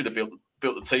 Should have built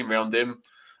the team around him.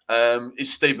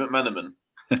 Is Steve McManaman.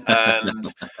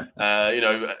 And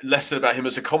less said about him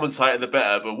as a commentator, the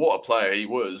better. But what a player he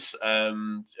was!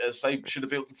 As I say, should have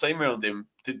built the team around him.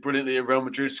 Did brilliantly at Real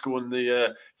Madrid, scoring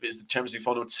the Champions League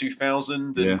final of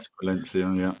 2000. And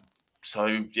Valencia, yeah.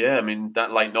 So yeah, I mean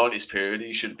that late 90s period,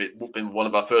 he should have been one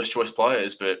of our first choice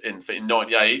players. But in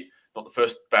 98, not the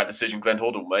first bad decision Glenn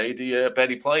Hoddle made. He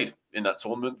barely played in that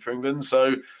tournament for England.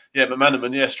 So yeah,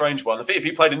 McManaman, strange one. I think if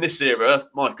he played in this era,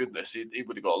 my goodness, he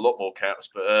would have got a lot more caps.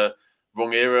 But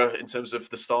wrong era in terms of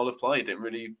the style of play. Didn't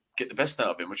really get the best out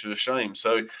of him, which was a shame.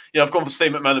 So yeah, I've gone for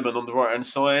Steve McManaman on the right hand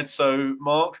side. So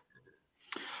Mark.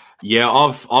 Yeah,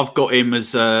 I've got him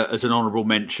as an honourable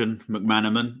mention,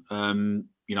 McManaman.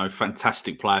 You know,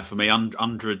 fantastic player for me.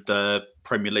 100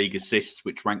 Premier League assists,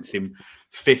 which ranks him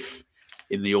 5th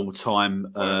in the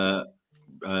all-time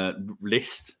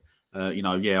list. You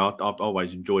know, yeah, I've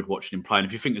always enjoyed watching him play. And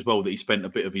if you think as well that he spent a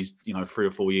bit of his, 3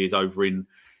 or 4 years over in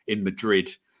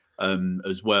Madrid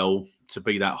as well, to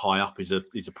be that high up is a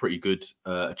pretty good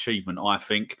achievement, I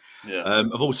think. Yeah.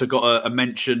 I've also got a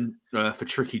mention for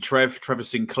Tricky Trevor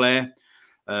Sinclair.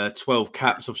 12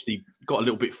 caps. Obviously, got a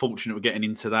little bit fortunate with getting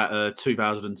into that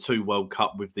 2002 World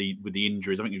Cup with the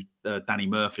injuries. I think it was Danny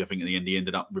Murphy. I think at the end he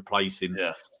ended up replacing.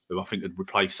 Yeah. Who I think had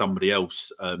replaced somebody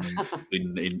else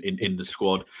in the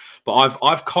squad. But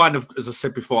I've kind of, as I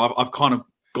said before, I've kind of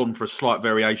gone for a slight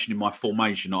variation in my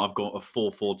formation. I've got a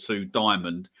 4-4-2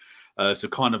 diamond, so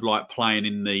kind of like playing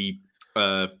in the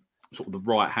sort of the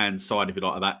right hand side, if you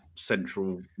like, of that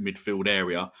central midfield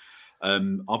area.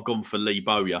 I've gone for Lee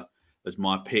Bowyer as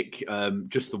my pick.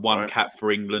 Just the one cap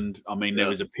for England. I mean, there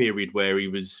was a period where he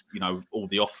was, all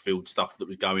the off-field stuff that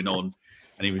was going on,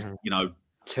 and he was,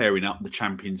 tearing up the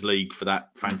Champions League for that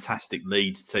fantastic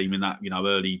Leeds team in that,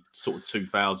 early sort of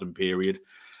 2000 period.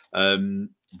 How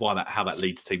that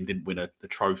Leeds team didn't win a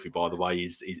trophy, by the way,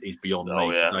 is beyond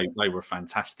me. Yeah. They were a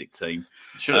fantastic team.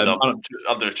 Should have done.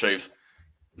 Underachieved.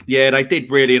 Yeah, they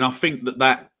did really, and I think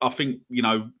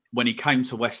when he came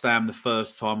to West Ham the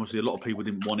first time, obviously a lot of people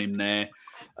didn't want him there,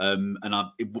 and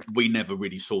we never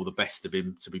really saw the best of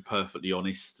him, to be perfectly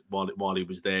honest, while he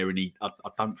was there. And I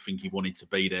don't think he wanted to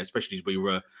be there, especially as we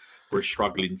were a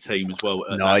struggling team as well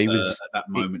at that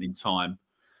moment in time.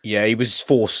 Yeah, he was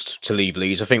forced to leave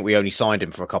Leeds. I think we only signed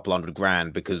him for a couple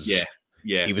 $100,000 because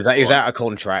he was out of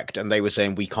contract, and they were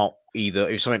saying we can't either.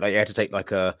 It was something like you had to take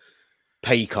like a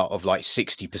pay cut of like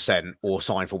 60% or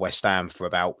sign for West Ham for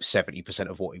about 70%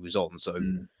 of what he was on. So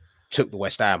took the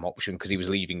West Ham option because he was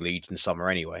leaving Leeds in summer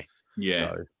anyway.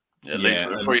 Yeah. So, Leeds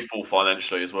were free fall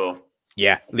financially as well.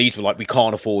 Yeah, Leeds were like, we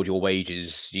can't afford your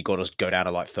wages. You got to go down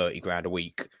to like $30,000 a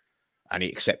week, and he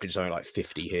accepted something like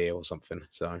 50 here or something.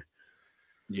 So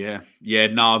yeah.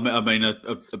 No, I mean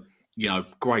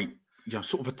great.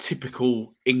 Sort of a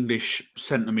typical English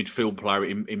centre midfield player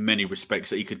in many respects,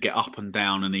 that he could get up and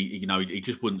down, and he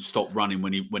just wouldn't stop running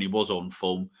when he was on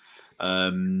form.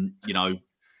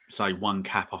 Say one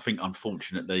cap. I think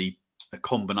unfortunately a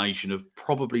combination of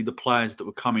probably the players that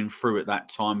were coming through at that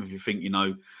time. If you think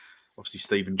obviously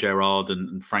Steven Gerrard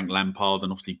and Frank Lampard,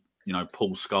 and obviously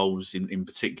Paul Scholes in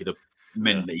particular,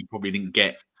 meant that he probably didn't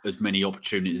get as many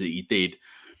opportunities that he did.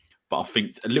 But I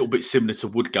think a little bit similar to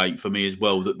Woodgate for me as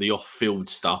well, that the off-field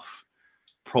stuff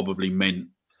probably meant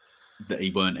that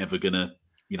he weren't ever going to,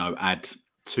 add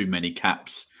too many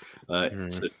caps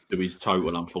to his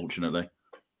total, unfortunately.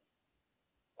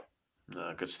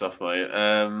 No, good stuff, mate.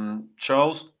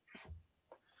 Charles?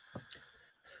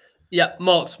 Yeah,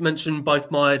 Mark's mentioned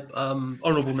both my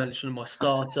honourable mention and my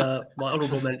starter. My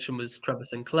honourable mention was Trevor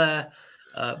Sinclair.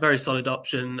 Very solid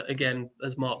option. Again,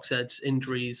 as Mark said,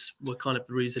 injuries were kind of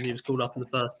the reason he was called up in the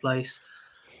first place.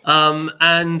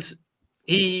 And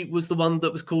he was the one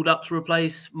that was called up to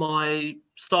replace my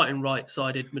starting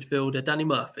right-sided midfielder, Danny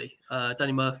Murphy.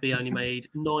 Danny Murphy only made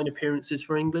 9 appearances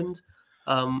for England,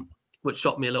 which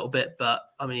shocked me a little bit. But,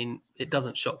 I mean, it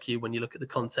doesn't shock you when you look at the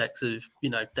context of,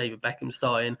 David Beckham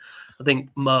starting. I think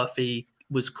Murphy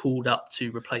was called up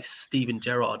to replace Steven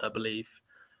Gerrard, I believe.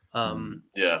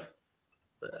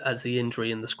 As the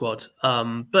injury in the squad.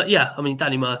 But yeah, I mean,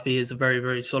 Danny Murphy is a very,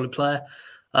 very solid player.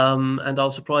 And I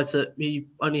was surprised that he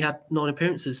only had 9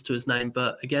 appearances to his name.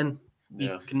 But again,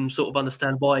 you can sort of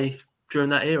understand why during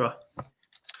that era.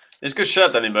 It's a good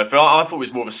shout, Danny Murphy. I thought he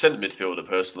was more of a centre midfielder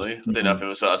personally. I didn't have him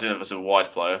as a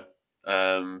wide player.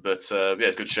 It's a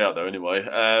good shout though anyway.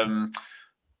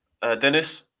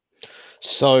 Dennis?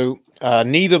 So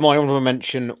neither my honourable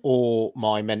mention or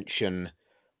my mention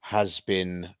has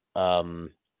been brought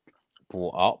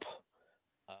up.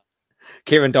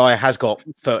 Kieran Dyer has got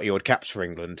 30-odd caps for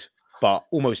England, but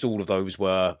almost all of those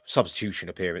were substitution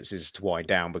appearances to wind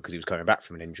down because he was coming back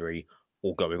from an injury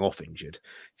or going off injured.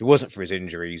 If it wasn't for his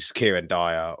injuries, Kieran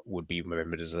Dyer would be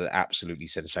remembered as an absolutely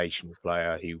sensational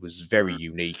player. He was very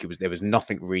unique. There was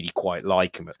nothing really quite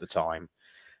like him at the time.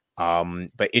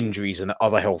 But injuries and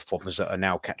other health problems that are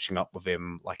now catching up with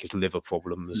him, like his liver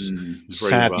problems,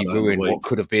 sadly ruined what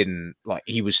could have been. Like,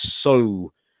 he was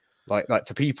so, like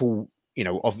for people,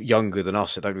 of younger than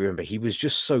us, I don't remember, he was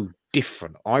just so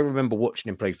different. I remember watching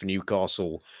him play for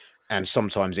Newcastle and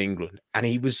sometimes England, and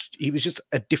he was just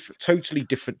a totally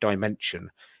different dimension.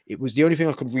 It was the only thing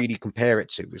I could really compare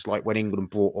it to was like when England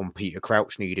brought on Peter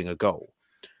Crouch needing a goal,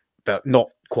 but not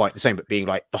quite the same, but being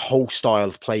like the whole style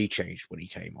of play changed when he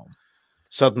came on.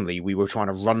 Suddenly we were trying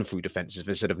to run through defenses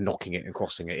instead of knocking it and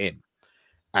crossing it in.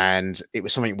 And it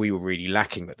was something we were really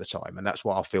lacking at the time. And that's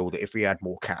why I feel that if we had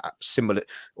more caps, similar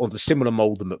on the similar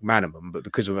mold than McManaman, but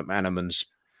because of McManaman's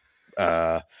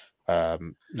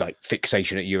like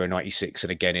fixation at Euro 96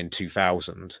 and again in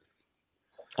 2000,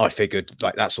 I figured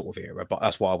like that sort of era, but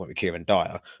that's why I went with Kieran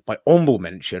Dyer. My honourable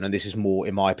mention, and this is more,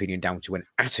 in my opinion, down to an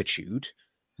attitude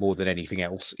more than anything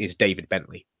else, is David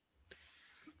Bentley.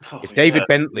 If David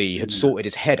Bentley had sorted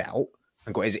his head out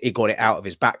and got it out of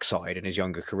his backside in his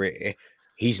younger career,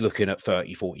 he's looking at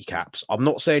 30, 40 caps. I'm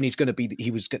not saying he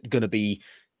was going to be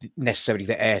necessarily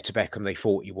the heir to Beckham they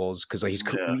thought he was, because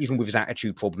even with his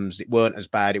attitude problems, it weren't as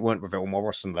bad. It weren't Ravel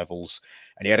Morrison levels,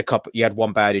 and he had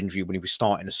one bad injury when he was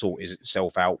starting to sort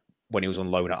himself out when he was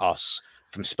on loan at us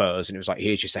from Spurs, and it was like,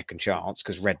 here's your second chance,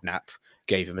 because Redknapp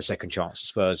gave him a second chance at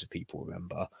Spurs, if people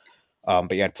remember.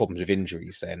 But he had problems with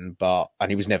injuries then, and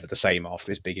he was never the same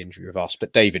after his big injury with us.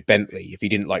 But David Bentley, if he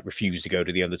didn't like refuse to go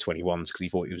to the under-21s because he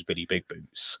thought he was Billy Big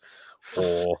Boots,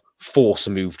 or force a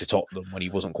move to Tottenham when he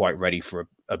wasn't quite ready for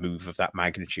a move of that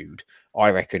magnitude, I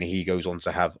reckon he goes on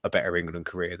to have a better England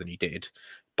career than he did.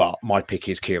 But my pick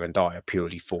is Kieran Dyer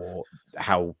purely for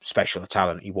how special a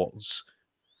talent he was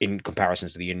in comparison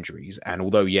to the injuries. And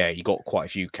although, he got quite a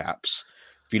few caps,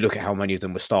 if you look at how many of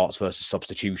them were starts versus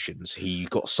substitutions, he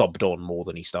got subbed on more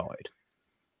than he started.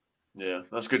 Yeah,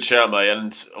 that's a good shout, mate.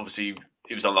 And obviously,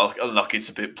 he was unlucky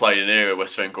to play in an era where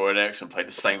Sven-Göran Eriksson played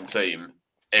the same team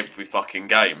every fucking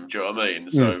game. Do you know what I mean?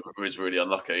 So he was really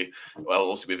unlucky. Well,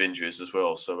 also with injuries as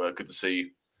well. So good to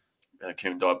see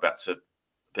Kieran Dyer back to a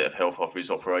bit of health after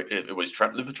his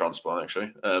liver transplant,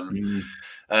 actually.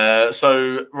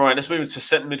 So, right, let's move to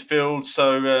centre midfield.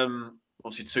 So,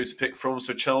 obviously, two to pick from.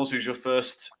 So, Charles, who's your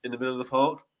first in the middle of the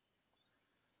park?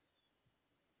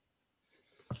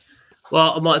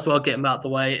 Well, I might as well get him out of the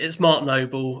way. It's Mark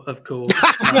Noble, of course.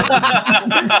 I've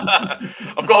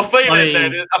got a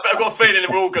feeling I've got a feeling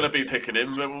we're all going to be picking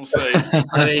him, but we'll see.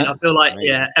 I mean, I feel like,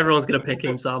 everyone's going to pick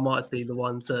him, so I might as be the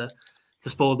one to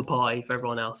spoil the party for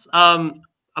everyone else. I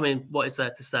mean, what is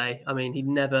there to say? I mean, he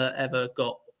never, ever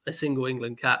got a single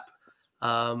England cap.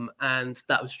 And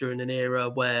that was during an era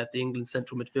where the England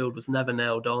central midfield was never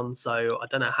nailed on. So I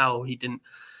don't know how he didn't,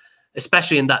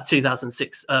 especially in that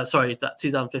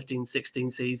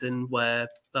 2015-16 season where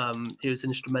he was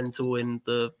instrumental in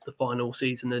the final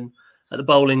season and at the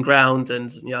Bowling Ground.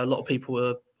 And, a lot of people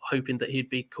were hoping that he'd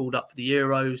be called up for the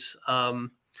Euros. I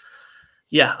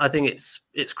think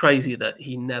it's crazy that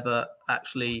he never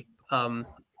actually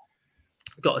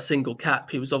got a single cap.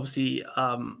 He was obviously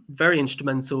very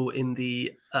instrumental in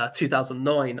the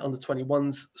 2009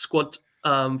 under-21s squad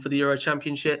for the Euro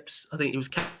Championships. I think he was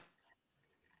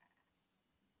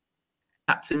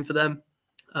captain for them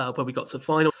when we got to the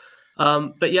final.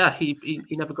 But he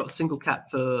never got a single cap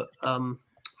for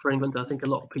England. I think a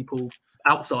lot of people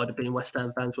outside of being West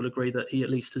Ham fans will agree that he at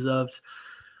least deserved,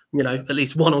 at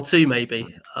least one or two maybe.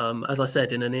 As I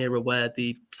said, in an era where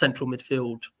the central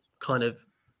midfield kind of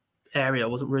area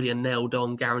wasn't really a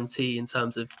nailed-on guarantee in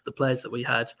terms of the players that we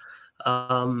had.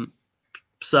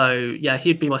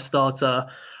 He'd be my starter.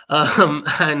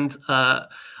 And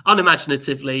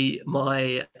unimaginatively,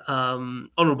 my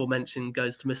honourable mention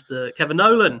goes to Mr. Kevin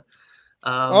Nolan.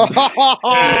 Obviously,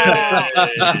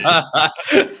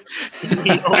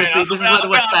 this is where the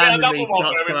West Ham in me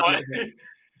starts.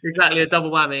 Exactly, a double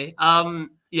whammy. I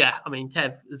mean,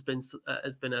 Kev has been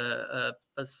a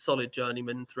solid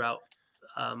journeyman throughout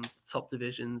top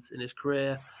divisions in his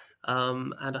career,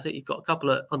 and I think he got a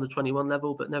couple at under-21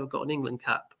 level, but never got an England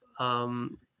cap.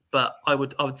 But I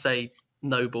would say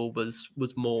Noble was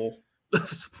more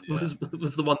was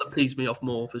the one that pleased me off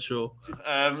more for sure.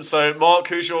 So Mark,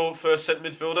 who's your first centre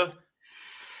midfielder?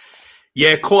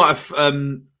 Yeah, quite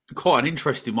an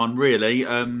interesting one, really.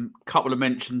 Couple of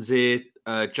mentions here.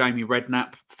 Jamie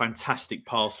Redknapp, fantastic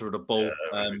passer of the ball.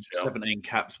 17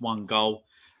 caps, 1 goal.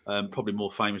 Probably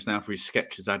more famous now for his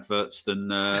Skechers adverts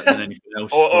than anything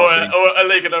else. or a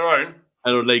league of their own.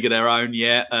 A league of their own,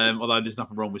 yeah. Although there's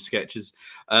nothing wrong with Skechers.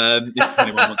 If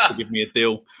anyone wants to give me a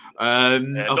deal.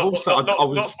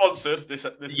 Not sponsored. This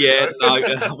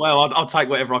I'll take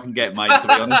whatever I can get, mate, to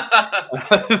be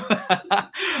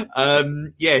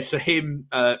honest. So him,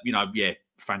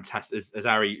 fantastic. As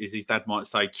Harry, as his dad might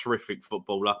say, terrific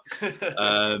footballer.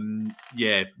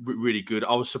 Really good.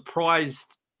 I was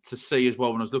surprised to see as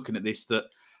well when I was looking at this that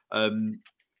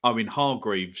Owen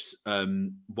Hargreaves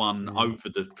won over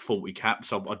the 40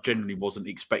 caps. I genuinely wasn't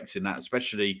expecting that,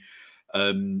 especially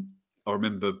I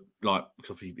remember, like,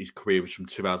 because his career was from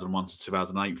 2001 to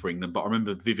 2008 for England, but I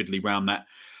remember vividly around that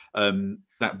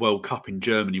that World Cup in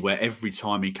Germany, where every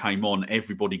time he came on,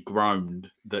 everybody groaned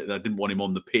that they didn't want him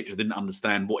on the pitch. They didn't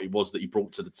understand what it was that he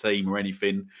brought to the team or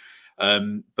anything.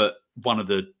 But one of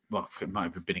the, well, it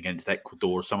might have been against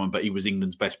Ecuador or someone, but he was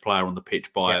England's best player on the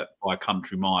pitch by a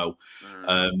country mile.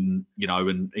 You know,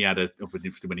 and he had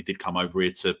when he did come over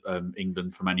here to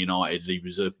England from Man United, he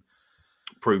was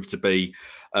proved to be,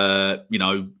 you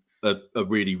know, a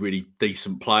really, really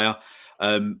decent player.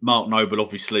 Mark Noble,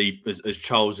 obviously, as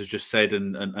Charles has just said,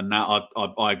 and now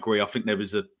I agree. I think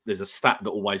there's a stat that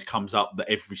always comes up that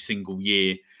every single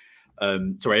year,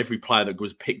 every player that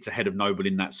was picked ahead of Noble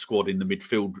in that squad in the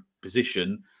midfield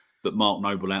position, that Mark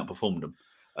Noble outperformed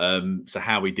them. So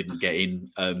how he didn't get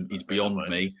in is beyond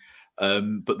me.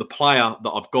 But the player that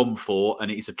I've gone for,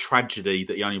 and it's a tragedy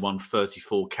that he only won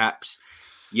 34 caps.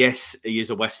 Yes, he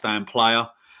is a West Ham player.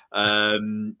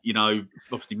 You know,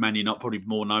 obviously Man United, probably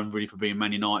more known really for being a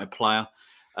Man United player.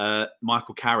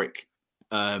 Michael Carrick,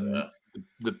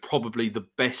 probably the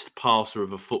best passer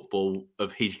of a football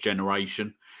of his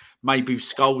generation. Maybe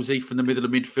Scholesy from the middle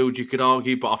of midfield, you could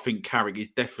argue, but I think Carrick is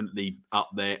definitely up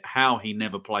there. How he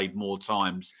never played more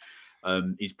times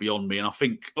is beyond me. And I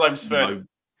think blame's fair.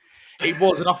 It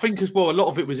was, and I think as well, a lot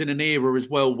of it was in an era as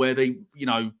well where they, you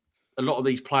know, a lot of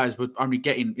these players were only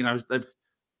getting, you know,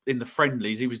 in the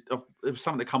friendlies. There was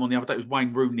something that came on the other day. It was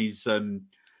Wayne Rooney's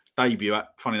debut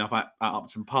funny enough, at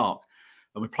Upton Park,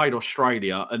 and we played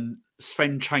Australia. And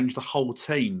Sven changed the whole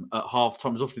team at half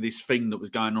time. It was obviously this thing that was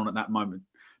going on at that moment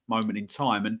in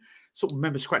time, and sort of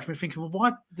remember scratching me thinking, well,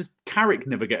 why does Carrick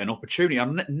never get an opportunity? I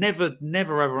never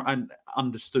ever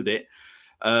understood it.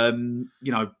 You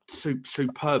know,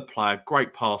 superb player,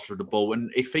 great passer of the ball, and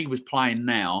if he was playing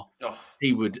now,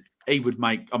 he would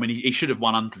make. I mean, he should have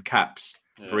won 100 caps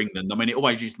for England. I mean, it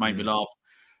always used to make me laugh,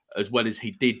 as well as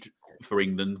he did for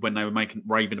England when they were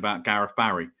raving about Gareth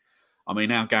Barry. I mean,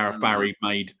 now Gareth Barry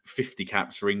made 50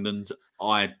 caps for England.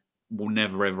 I will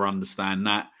never ever understand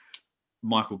that.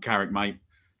 Michael Carrick, mate,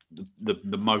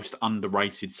 the most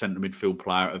underrated centre midfield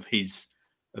player of his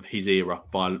era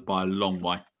by a long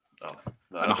way. Oh,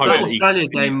 no. And I hope that Australia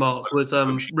game, Mark, was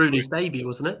Rooney's debut,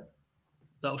 wasn't it?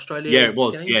 That Australia it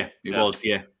was. game? Yeah, it was.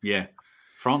 Yeah.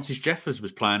 Francis Jeffers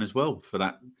was playing as well for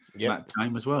that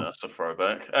game as well. That's a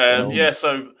throwback.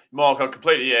 So Mark, I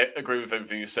completely agree with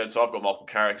everything you said. So I've got Michael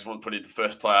Carrick as probably the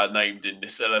first player named in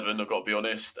this 11. I've got to be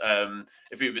honest.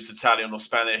 If he was Italian or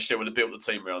Spanish, they would have built the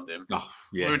team around him.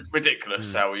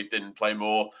 Ridiculous how he didn't play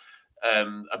more. A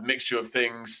mixture of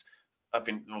things. I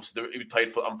think also he played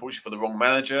unfortunately for the wrong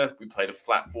manager. We played a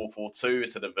flat 4-4-2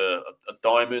 instead of a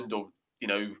diamond, or you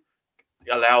know,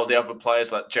 allow the other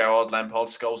players like Gerrard, Lampard,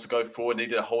 Scholes to go forward.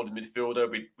 Needed a holding midfielder.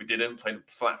 We didn't. Played a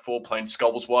flat 4, playing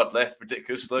Scholes wide left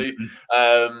ridiculously.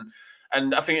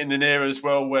 And I think in an era as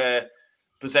well where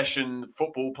possession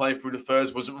football, playing through the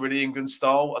thirds, wasn't really England's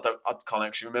style. I can't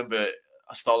actually remember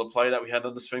a style of play that we had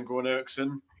under Sven-Göran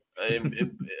Eriksson.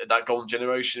 In that golden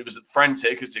generation, it was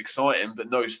frantic, it was exciting, but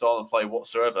no style of play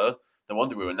whatsoever. No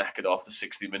wonder we were knackered after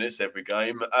 60 minutes every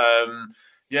game.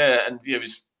 He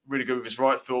was really good with his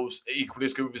right foot, equally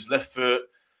as good with his left foot,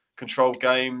 controlled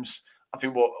games. I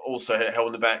think what also held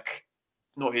in the back,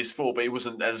 not his fault, but he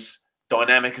wasn't as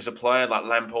dynamic as a player like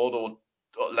Lampard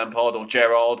or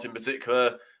Gerrard in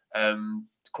particular.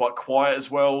 Quite quiet as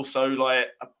well. So, like,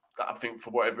 I think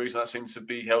for whatever reason that seems to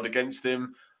be held against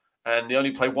him. And he only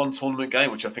played one tournament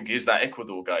game, which I think is that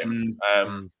Ecuador game,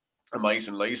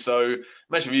 amazingly. So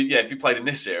imagine, if you played in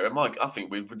this era, Mike, I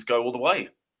think we would go all the way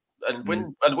and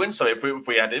win. So if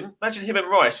we had him, imagine him and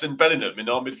Rice and Bellingham in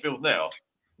our midfield now.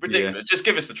 Ridiculous. Yeah. Just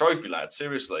give us the trophy, lad.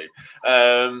 Seriously.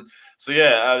 Incredible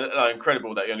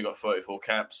that he only got 34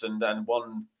 caps and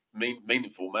one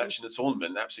meaningful match in the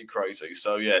tournament. Absolutely crazy.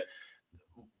 So, yeah.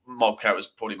 Mark Carrick was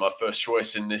probably my first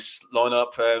choice in this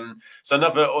lineup. So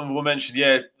another honourable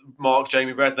mention, Mark,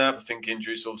 Jamie Redknapp. I think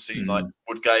injuries, obviously, like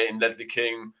Woodgate and Ledley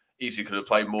King, easily could have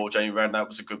played more. Jamie Redknapp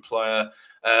was a good player.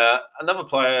 Another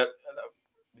player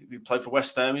who played for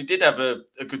West Ham, he did have a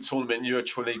good tournament in Euro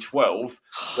 2012,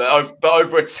 but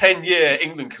over a 10-year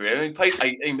England career, he played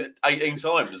 18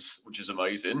 times, which is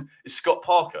amazing, is Scott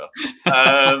Parker.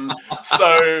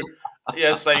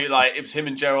 It was him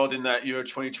and Gerrard in that Euro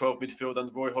 2012 midfield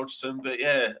under Roy Hodgson. But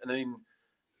I mean,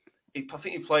 I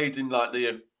think he played in like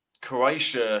the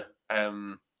Croatia. I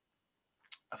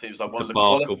think it was like one of the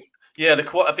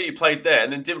I think he played there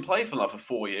and then didn't play for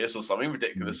 4 years or something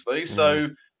ridiculously. So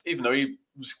even though he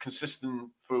was consistent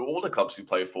for all the clubs he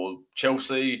played for,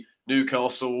 Chelsea,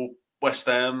 Newcastle, West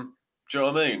Ham, do you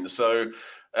know what I mean? So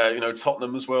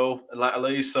Tottenham as well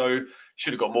latterly. So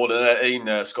should have got more than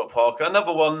 13. Scott Parker.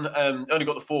 Another one only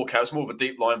got the 4 caps, more of a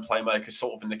deep line playmaker,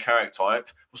 sort of in the Carrick type.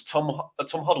 Was Tom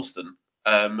Huddleston.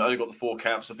 Only got the 4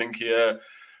 caps. I think he.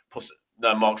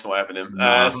 No, Mark's not having him. No,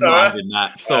 I'm not having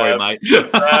that. Sorry, mate.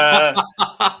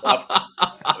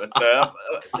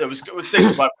 It was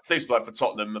decent play for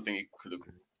Tottenham. I think he could have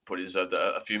probably deserved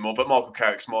a few more. But Michael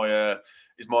Carrick's my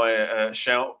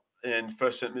shout in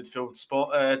first centre midfield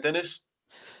spot. Dennis.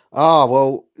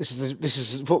 Well, this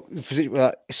is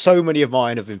so many of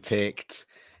mine have been picked.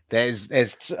 There's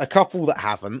a couple that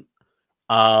haven't.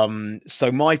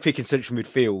 So my pick in central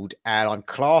midfield, and I'm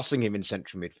classing him in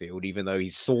central midfield, even though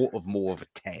he's sort of more of a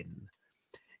 10,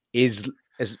 is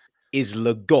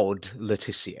Le God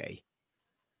Letitia.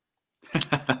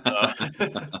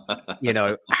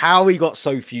 How he got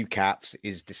so few caps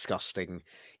is disgusting.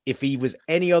 If he was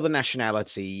any other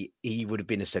nationality, he would have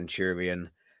been a Centurion.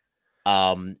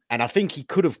 And I think he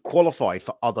could have qualified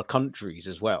for other countries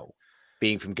as well,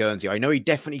 being from Guernsey. I know he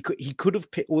definitely could. He could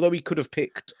have picked, although he could have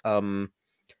picked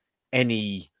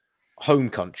any home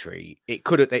country.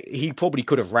 He probably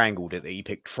could have wrangled it that he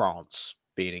picked France,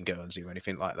 being in Guernsey or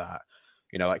anything like that.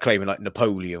 Like claiming like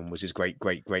Napoleon was his great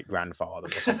grandfather,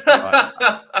 because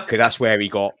that's where he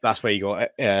got.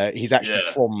 He's actually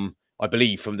from, I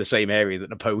believe, from the same area that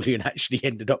Napoleon actually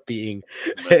ended up being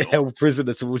held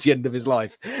prisoner towards the end of his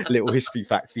life. Little history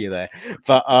fact for you there.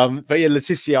 But yeah,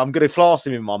 Letitia, I'm going to class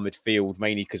him in my midfield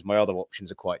mainly because my other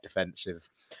options are quite defensive.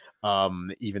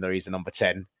 Even though he's a number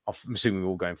 10, I'm assuming we're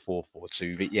all going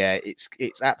 4-4-2. But yeah,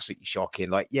 it's absolutely shocking.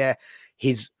 Like, yeah,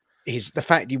 the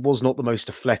fact he was not the most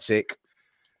athletic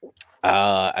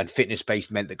and fitness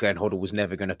based meant that Glenn Hoddle was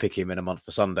never going to pick him in a month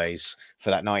for Sundays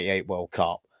for that '98 World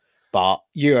Cup. But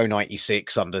Euro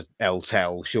 '96 under El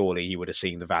Tel, surely he would have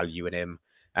seen the value in him,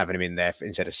 having him in there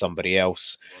instead of somebody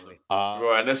else.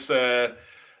 Right, and let's.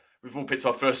 We've all picked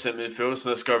our first centre midfielders, so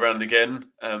let's go around again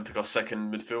and pick our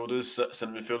second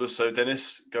centre midfielders. So,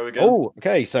 Dennis, go again. Oh,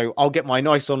 okay. So I'll get my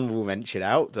nice honourable mention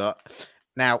out.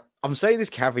 Now, I'm saying this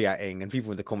caveating, and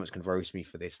people in the comments can roast me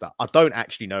for this, that I don't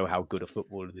actually know how good a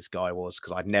footballer this guy was,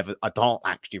 because I don't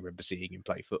actually remember seeing him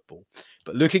play football.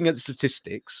 But looking at the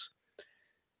statistics,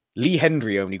 Lee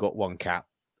Hendry only got 1 cap,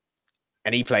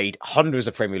 and he played hundreds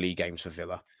of Premier League games for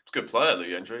Villa. Good player,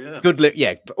 Lee Hendry, yeah.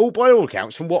 Yeah. By all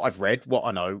accounts, from what I've read, what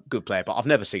I know, good player, but I've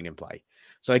never seen him play.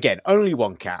 So again, only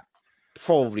 1 cap.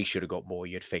 Probably should have got more,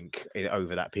 you'd think,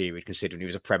 over that period, considering he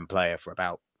was a Prem player for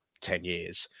about 10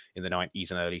 years in the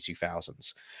 90s and early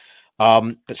 2000s.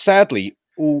 But sadly,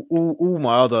 all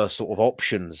my other sort of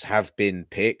options have been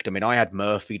picked. I mean, I had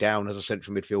Murphy down as a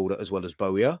central midfielder as well as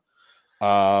Bowyer.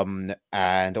 And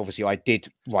obviously I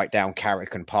did write down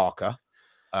Carrick and Parker.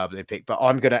 They picked, but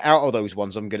out of those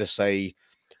ones, I'm gonna say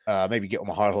maybe get on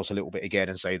my high horse a little bit again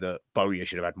and say that Bowyer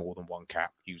should have had more than 1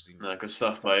 cap using. No, good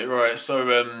stuff, mate. Right,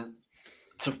 so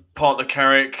to partner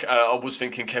Carrick, I was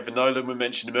thinking Kevin Nolan. We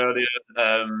mentioned him earlier.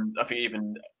 I think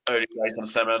even early days on the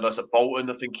Sam Allardyce at Bolton,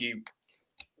 I think he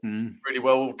really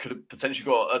well could have potentially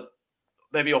got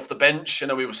maybe off the bench.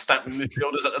 We were stacked with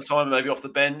midfielders at the time, maybe off the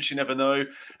bench. You never know.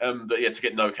 But yeah, to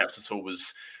get no caps at all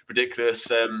was ridiculous.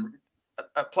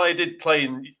 Did play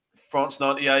in France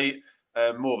 '98,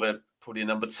 more of probably a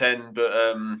number 10,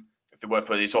 but if it weren't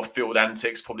for these off-field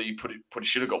antics, probably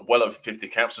should have got well over 50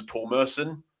 caps with Paul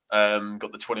Merson.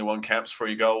 Got the 21 caps,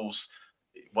 3 goals.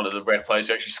 One of the rare players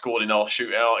who actually scored in our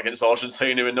shootout against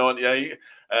Argentina in '98.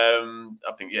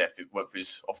 I think, yeah, if it weren't for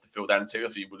his off-the-field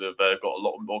antics, he would have got a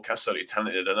lot more caps. Certainly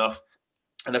talented enough.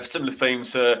 And a similar theme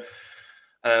to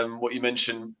what you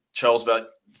mentioned, Charles, about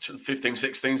the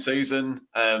 15-16 season.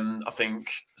 I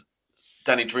think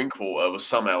Danny Drinkwater was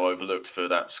somehow overlooked for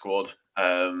that squad.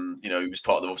 He was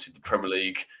part of obviously the Premier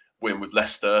League win with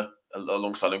Leicester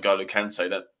alongside N'Golo Kante.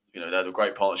 That they had a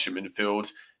great partnership in the field.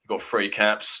 He got 3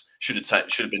 caps. Should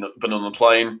have been on the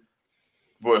plane.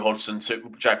 Roy Hodgson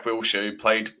took Jack Wilshere, who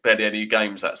played barely any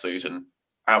games that season.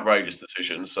 Outrageous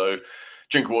decision. So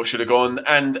Drinkwater should have gone,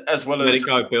 and as well as let it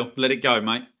go, Bill. Let it go,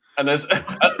 mate. And as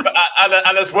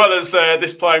well as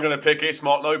this player I'm going to pick, it's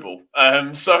Mark Noble.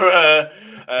 Obviously,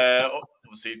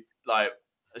 like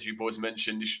as you boys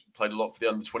mentioned, he played a lot for the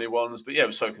under-21s, but yeah, it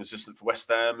was so consistent for West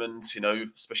Ham, and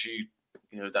especially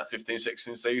that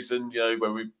 15-16 season,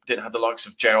 where we didn't have the likes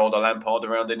of Gerrard or Lampard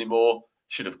around anymore.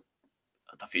 Should have,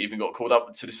 I don't think, even got called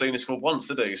up to the senior squad once,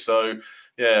 did he? So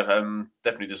yeah,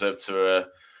 definitely deserved to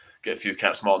get a few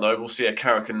caps. Mark Noble. So yeah,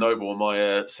 Carrick and Noble on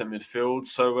my centre midfield.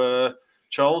 So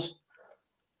Charles.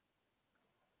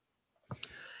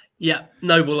 Yeah,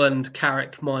 Noble and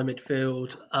Carrick, my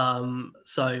midfield.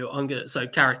 So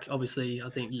Carrick, obviously, I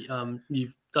think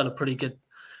you've done a pretty good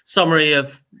summary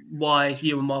of why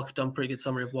you and Mark have done a pretty good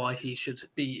summary of why he should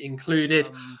be included.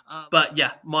 But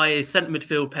yeah, my centre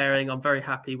midfield pairing, I'm very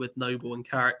happy with Noble and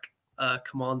Carrick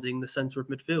commanding the centre of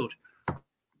midfield.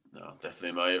 No,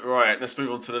 definitely, mate. Right, let's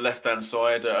move on to the left-hand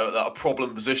side. A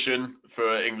problem position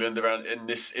for England around in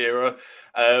this era.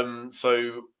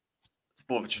 So it's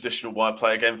more of a traditional wide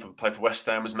play again play for West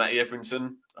Ham was Matty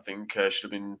Etherington. I think should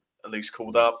have been at least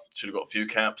called up. Should have got a few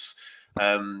caps.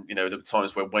 You know, there were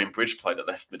times where Wayne Bridge played at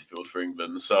left midfield for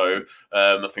England. So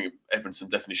I think Etherington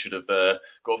definitely should have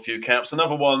got a few caps.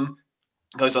 Another one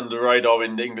goes under the radar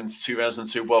in England's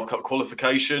 2002 World Cup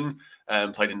qualification.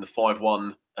 Played in the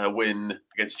 5-1 win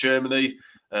against Germany.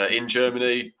 In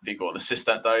Germany, I think got an assist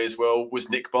that day as well, was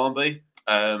Nick Barmby.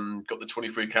 Got the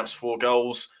 23 caps, 4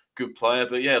 goals. Good player,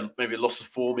 but yeah, maybe a loss of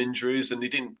form, injuries, and he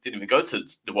didn't even go to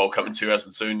the World Cup in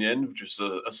 2002 in the end, which was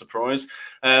a surprise.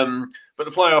 But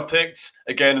the player I've picked,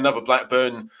 again, another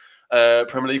Blackburn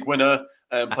Premier League winner,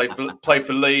 played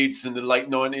for Leeds in the late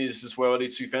 90s as well, early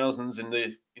 2000s in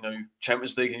the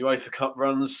Champions League and UEFA Cup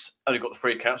runs. Only got the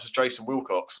 3 caps, was Jason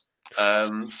Wilcox.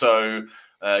 So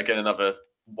again, another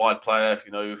wide player,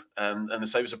 and they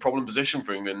say it was a problem position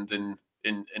for England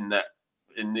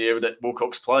in the era that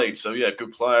Wilcox played. So yeah,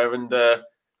 good player, and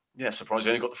surprised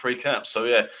he only got the 3 caps. So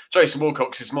yeah, Jason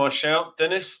Wilcox is my shout.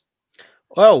 Dennis?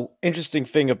 Well, interesting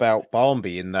thing about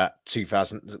Barmby in that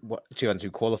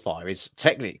 2002 qualifier is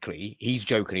technically he's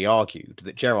jokingly argued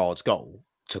that Gerrard's goal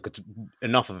took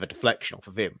enough of a deflection off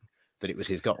of him that it was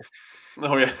his goal.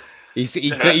 Oh yeah. He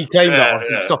claimed that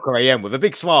on Soccer AM with a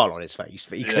big smile on his face,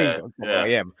 but he claimed it on Soccer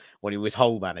AM when he was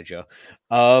Hull manager.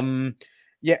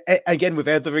 Again with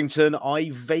Etherington,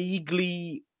 I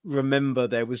vaguely remember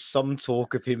there was some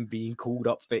talk of him being called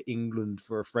up for England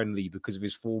for a friendly because of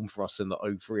his form for us in the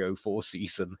 03-04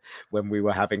 season when we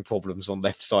were having problems on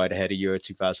left side ahead of Euro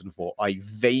 2004. I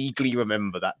vaguely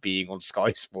remember that being on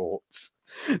Sky Sports.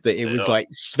 That it was like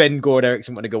Sven-Göran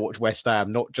Eriksson wanted to go watch West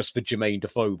Ham, not just for Jermaine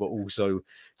Defoe, but also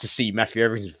to see Matthew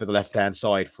Etherington for the left-hand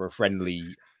side for a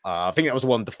friendly. I think that was the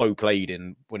one Defoe played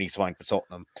in when he signed for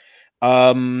Tottenham.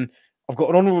 I've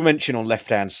got an honourable mention on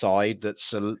left-hand side.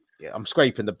 That's I'm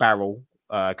scraping the barrel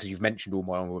because you've mentioned all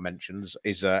my honourable mentions.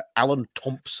 Is Alan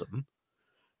Thompson,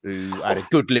 who had a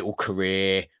good little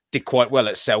career. Did quite well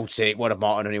at Celtic, one of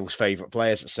Martin O'Neill's favourite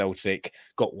players at Celtic,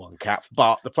 got 1 cap.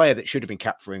 But the player that should have been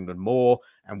capped for England more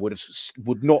and would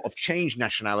not have changed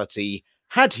nationality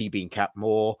had he been capped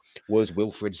more was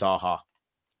Wilfried Zaha.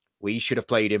 We should have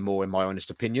played him more, in my honest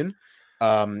opinion.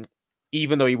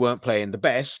 Even though he weren't playing the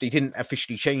best, he didn't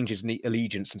officially change his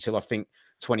allegiance until I think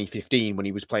 2015 when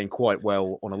he was playing quite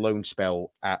well on a loan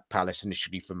spell at Palace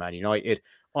initially for Man United.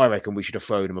 I reckon we should have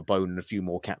thrown him a bone and a few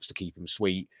more caps to keep him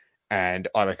sweet. And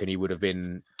I reckon he would have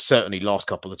been, certainly last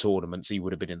couple of tournaments, he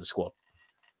would have been in the squad.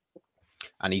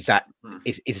 And it's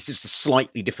just a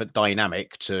slightly different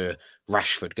dynamic to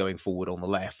Rashford going forward on the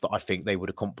left that I think they would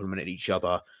have complemented each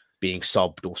other being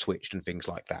subbed or switched and things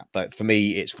like that. But for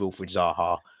me, it's Wilfried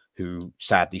Zaha who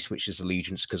sadly switched his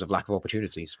allegiance because of lack of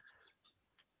opportunities.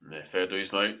 Yeah, fair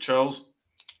dues, mate. Charles?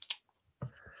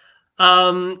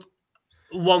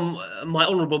 My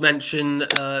honourable mention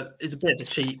is a bit of a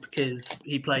cheat because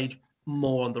he played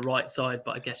more on the right side,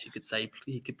 but I guess you could say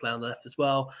he could play on the left as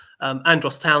well.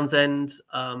 Andros Townsend,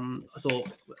 I thought,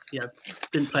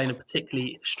 didn't play in a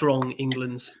particularly strong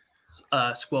England's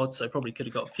squad, so probably could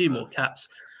have got a few more caps.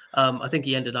 I think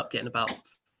he ended up getting about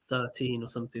 13 or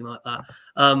something like that.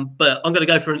 But I'm going to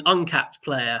go for an uncapped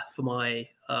player for my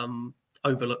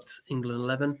overlooked England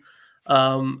 11.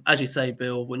 As you say,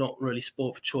 Bill, we're not really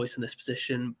sport for choice in this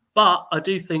position, but I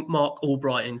do think Mark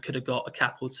Albrighton could have got a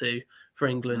cap or 2 for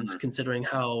England, considering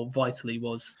how vital he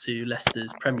was to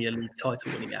Leicester's Premier League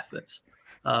title-winning efforts.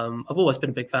 I've always been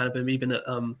a big fan of him, even at,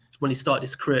 when he started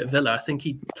his career at Villa. I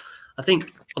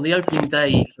think on the opening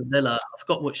day for Villa, I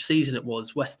forgot which season it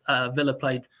was. Villa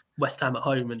played West Ham at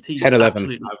home, and he 10-11.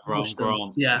 absolutely demolished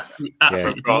them. Yeah, he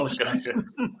absolutely demolished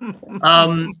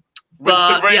them.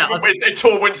 It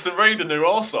tore Winston Reid a new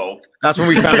arsehole. That's when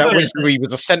we found out Winston Reid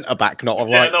was a centre-back, not a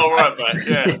right. Yeah, not a right back,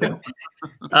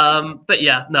 yeah. But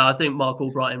yeah, no, I think Mark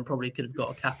Albrighton probably could have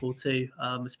got a cap or 2,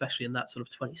 especially in that sort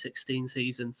of 2016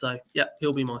 season. So yeah,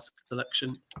 he'll be my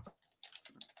selection.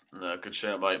 No, good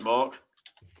shout, mate. Mark?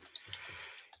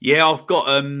 Yeah, I've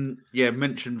got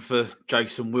mention for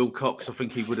Jason Wilcox. I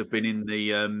think he would have been in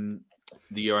the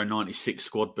Euro 96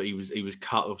 squad, but he was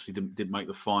cut. Obviously, didn't make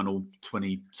the final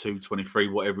 22, 23,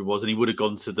 whatever it was, and he would have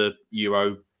gone to the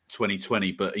Euro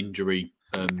 2020, but injury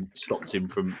stopped him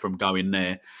from going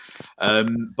there.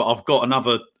 But I've got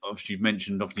another. Obviously, you've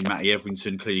mentioned Matty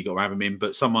Etherington. Clearly, got to have him in.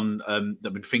 But someone that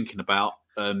I've been thinking about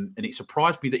and it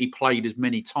surprised me that he played as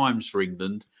many times for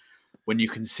England when you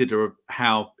consider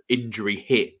how injury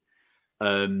hit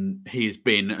he has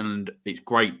been. And it's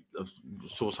great. I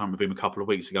saw something of him a couple of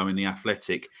weeks ago in The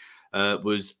Athletic.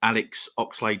 Was Alex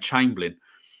Oxlade-Chamberlain.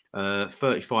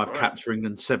 35 caps for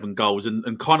England, 7 goals,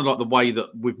 and kind of like the way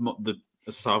that with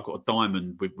so I've got a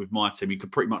diamond with my team. He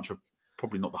could pretty much have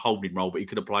probably not the holding role, but he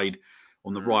could have played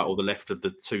on the right or the left of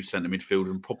the 2 centre midfield,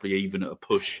 and probably even at a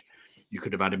push, you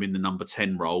could have had him in the number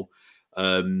 10 role.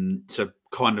 So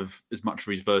kind of as much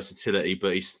for his versatility,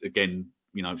 but he's again,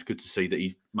 it's good to see that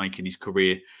he's making his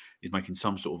career. He's making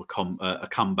some sort of a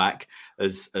comeback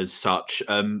as such.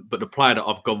 But the player that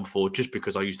I've gone for, just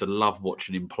because I used to love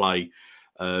watching him play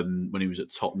when he was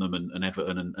at Tottenham and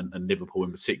Everton and Liverpool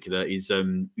in particular, is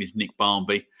Nick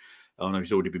Barmby. I know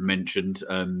he's already been mentioned.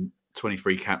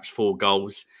 23 caps, 4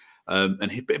 goals.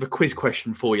 And a bit of a quiz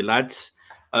question for you, lads.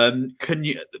 Can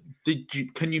you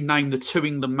name the 2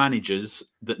 England managers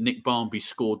that Nick Barmby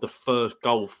scored the first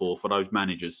goal for those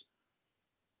managers?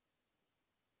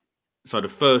 So the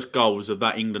first goals of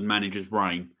that England manager's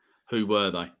reign, who were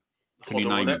they? Can you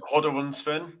name it? Hodder and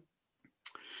Sven.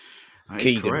 That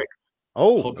is correct.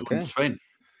 Oh, Hodder okay. and Sven.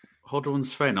 Hodder and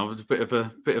Sven. I was a bit of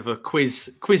a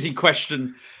quizzy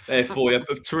question there for you.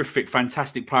 A terrific,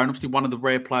 fantastic player, and obviously one of the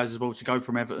rare players as well to go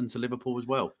from Everton to Liverpool as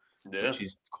well. Yeah. Which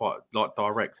is quite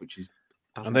direct, which is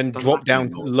and then drop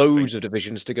down loads of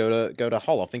divisions to go to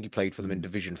Hull. I think he played for them in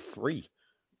Division 3.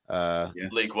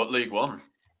 League One.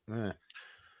 Yeah.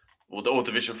 Or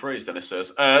Division 3, as Dennis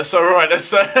says. So right,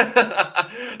 let's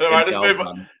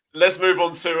let's move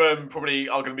on to probably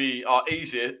are going to be our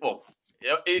easiest. Well,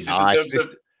 easiest in terms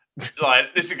of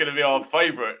this is going to be our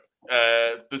favourite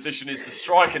position is the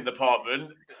striking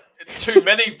department. Too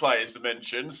many players to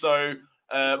mention. So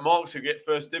Mark's going to get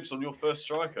first dibs on your first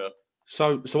striker.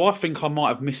 So I think I might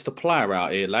have missed a player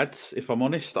out here, lads. If I'm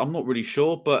honest, I'm not really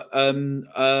sure, but I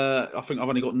think I've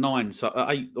only got 9, so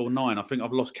 8 or 9. I think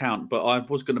I've lost count. But I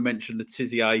was going to mention the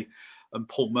Tizier and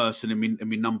Paul Merson in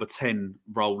my number 10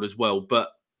 role as well.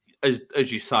 But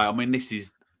as you say, I mean, this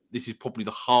is probably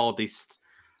the hardest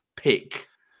pick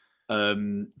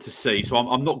to see. So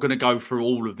I'm not going to go through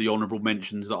all of the honourable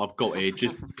mentions that I've got here,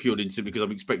 just purely and simply because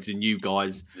I'm expecting you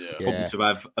guys probably to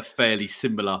have a fairly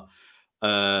similar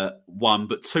one,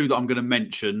 but 2 that I'm going to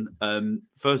mention.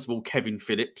 First of all, Kevin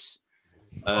Phillips.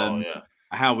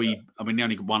 How he, I mean, he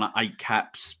only won 8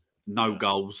 caps, no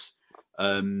goals.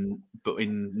 But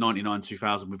in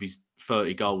 99-2000, with his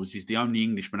 30 goals, he's the only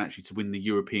Englishman actually to win the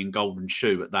European Golden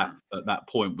Shoe at that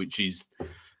point, which is,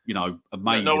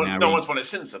 amazing. No one's won it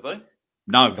since, have they?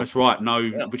 No, that's right. No,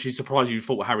 which is surprising. You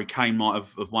thought Harry Kane might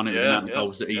have won it with the amount of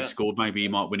goals that he scored. Maybe he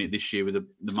might win it this year with the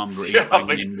number he's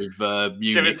banging in with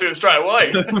Munich. Give it to him straight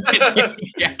away. Give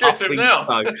it to him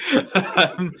now.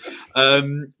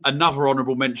 So. Another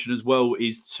honourable mention as well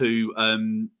is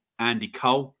to Andy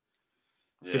Cole.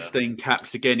 15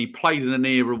 caps again. He played in an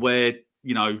era where,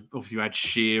 obviously you had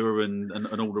Shearer and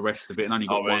all the rest of it, and only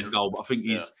got 1 goal. But I think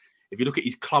if you look at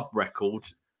his club record,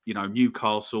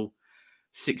 Newcastle,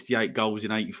 68 goals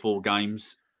in 84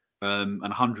 games, and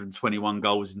 121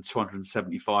 goals in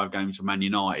 275 games for Man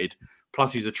United.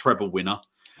 Plus, he's a treble winner.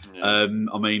 I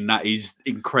mean, that is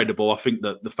incredible. I think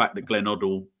that the fact that Glenn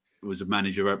Hoddle was a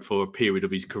manager for a period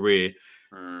of his career,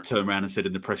 turned around and said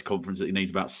in the press conference that he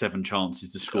needs about 7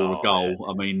 chances to score a goal. Yeah.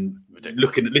 I mean,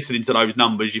 listening to those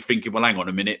numbers, you're thinking, well, hang on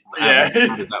a minute. How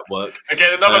does that work?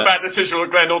 Again, another bad decision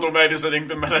what Glenn Hoddle made as an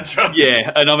England manager.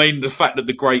 Yeah, and I mean, the fact that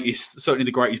certainly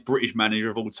the greatest British manager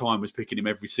of all time was picking him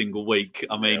every single week.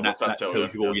 I mean, that tells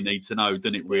you all you need to know,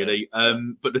 doesn't it, really? Yeah.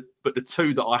 But the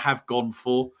 2 that I have gone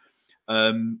for,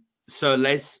 Sir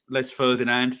Les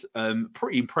Ferdinand,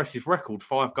 pretty impressive record,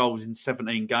 5 goals in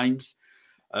 17 games.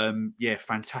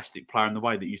 Fantastic player, in the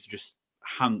way that he used to just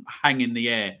hang in the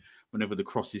air whenever the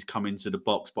crosses come into the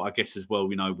box. But I guess as well,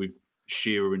 with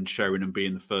Shearer and Sheringham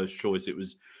being the first choice, it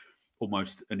was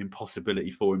almost an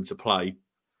impossibility for him to play.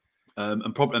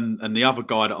 And the other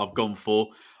guy that I've gone for,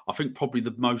 I think probably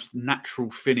the most natural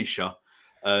finisher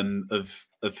of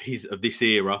this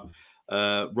era,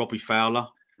 Robbie Fowler,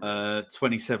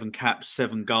 27 caps,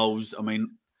 7 goals. I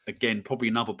mean, again, probably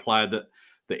another player that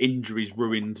the injuries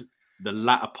ruined the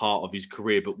latter part of his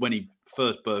career, but when he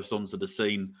first burst onto the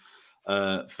scene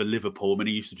for Liverpool, I mean,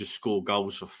 he used to just score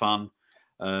goals for fun.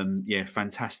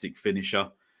 Fantastic finisher.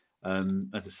 As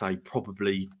I say,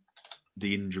 probably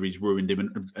the injuries ruined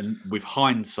him, and with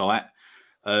hindsight,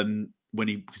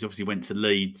 because obviously went to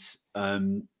Leeds,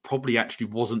 probably actually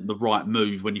wasn't the right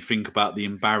move when you think about the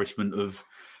embarrassment of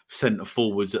centre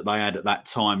forwards that they had at that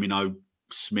time.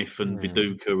 Smith and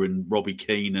Viduka and Robbie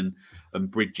Keane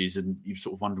and Bridges, and you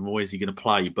sort of wonder, where is he going to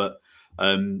play? But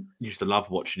used to love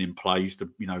watching him play. Used to,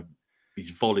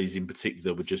 his volleys in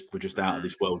particular were just out of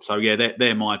this world. So yeah,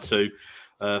 they're my two,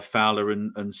 Fowler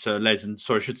and Sir Les. And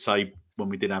so I should say, when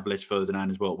we did have Les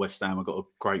Ferdinand as well at West Ham, I got a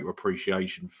greater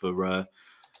appreciation for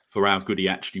how good he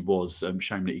actually was.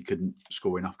 Shame that he couldn't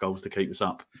score enough goals to keep us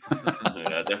up.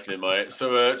 Yeah, definitely, mate.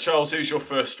 So Charles, who's your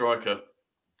first striker?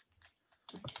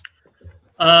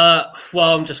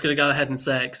 Well, I'm just going to go ahead and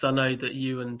say it because I know that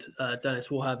you and Dennis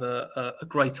will have a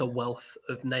greater wealth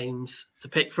of names to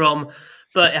pick from,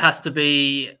 but it has to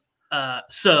be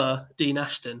Sir Dean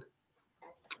Ashton.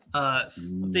 Who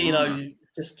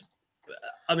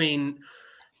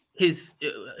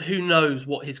knows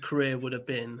what his career would have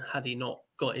been had he not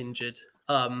got injured,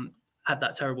 had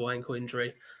that terrible ankle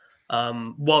injury,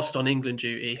 whilst on England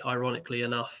duty, ironically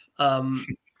enough.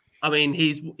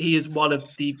 He is one of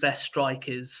the best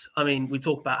strikers. I mean, we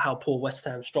talk about how poor West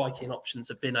Ham striking options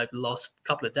have been over the last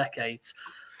couple of decades.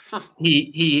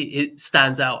 He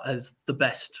stands out as the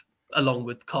best, along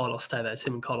with Carlos Tevez.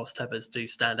 Him and Carlos Tevez do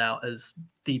stand out as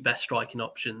the best striking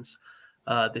options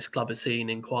this club has seen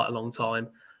in quite a long time.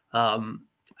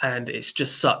 And it's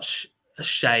just such a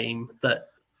shame that,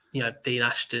 Dean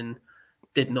Ashton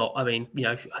did not. I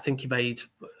think he made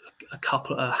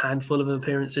a handful of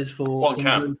appearances for England.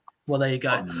 Cap. Well, there you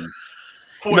go.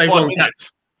 45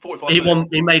 minutes. 45 minutes.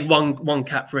 He made one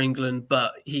cap for England,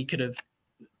 but he could have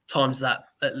times that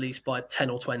at least by 10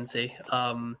 or 20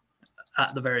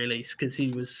 at the very least, because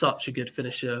he was such a good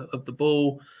finisher of the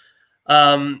ball.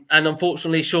 And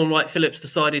unfortunately, Sean Wright-Phillips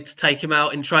decided to take him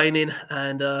out in training,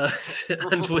 and we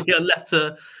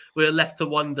are left to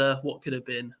wonder what could have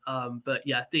been. But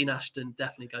yeah, Dean Ashton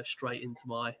definitely goes straight into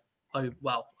my. Oh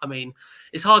well,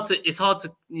 it's hard to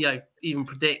even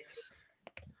predict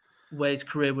where his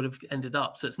career would have ended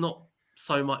up. So it's not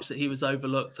so much that he was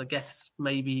overlooked. I guess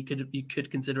maybe you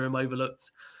could consider him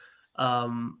overlooked.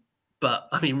 But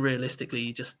realistically,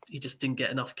 he just didn't get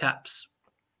enough caps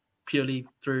purely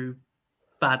through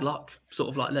bad luck, sort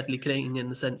of like Ledley King, in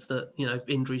the sense that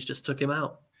injuries just took him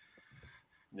out.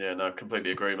 Yeah, no,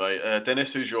 completely agree, mate.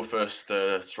 Dennis, who's your first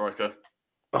striker?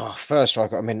 First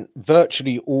striker.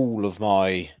 Virtually all of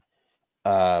my,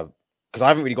 because I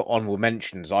haven't really got honorable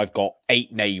mentions. I've got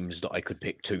 8 names that I could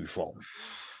pick 2 from.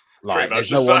 Pretty much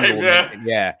the same,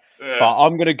 yeah. But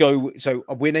I'm gonna go. So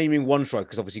we're naming one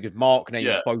striker because Mark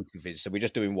named both of his, so we're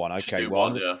just doing one. Okay,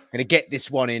 I'm gonna get this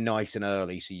one in nice and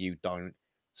early, so you don't.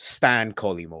 Stan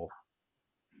Collymore.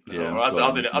 Yeah,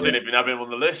 I didn't even have him on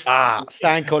the list.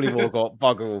 Stan Collymore got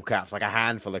bugger all caps, like a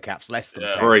handful of caps, less than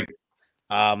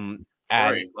 10.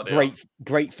 And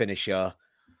great finisher.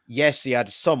 Yes, he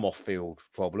had some off-field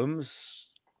problems.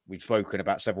 We've spoken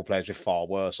about several players with far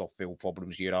worse off-field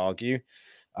problems, you'd argue.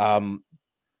 Well,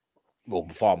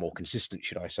 far more consistent,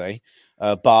 should I say.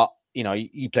 But,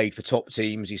 he played for top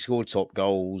teams. He scored top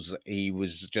goals. He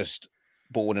was just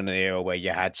born in an era where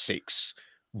you had 6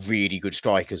 really good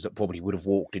strikers that probably would have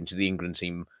walked into the England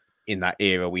team in that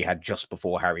era we had just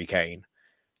before Harry Kane.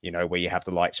 Where you have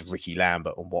the likes of Ricky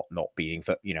Lambert and whatnot being,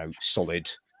 solid,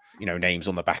 names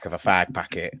on the back of a fag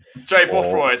packet. Jay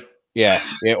Bothroyd. Yeah.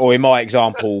 Or in my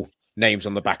example, names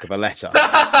on the back of a letter.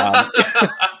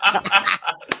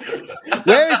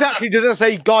 Where exactly does it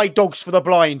say guide dogs for the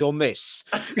blind on this?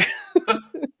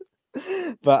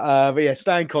 but yeah,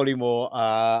 Stan Collymore.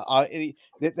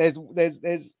 There's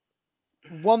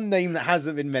one name that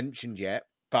hasn't been mentioned yet,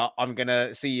 but I'm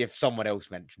gonna see if someone else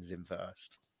mentions him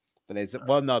first. But there's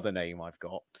one other name I've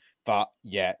got. But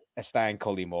yeah, Stan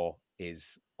Collymore is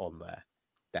on there,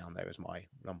 down there as my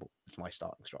number, my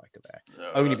starting striker there.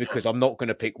 Only because I'm not going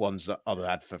to pick ones that other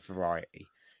had for variety,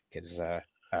 because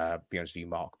be honest with you,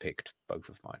 Mark picked both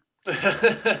of mine.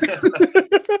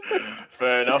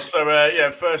 Fair enough. So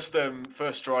first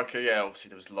striker. Yeah, obviously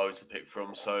there was loads to pick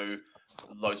from. So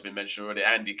loads have been mentioned already.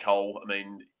 Andy Cole.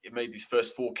 He made his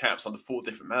first 4 caps under 4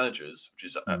 different managers, which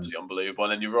is absolutely unbelievable.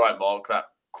 And then you're right, Mark, that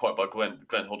quite by Glenn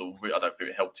Hoddle, I don't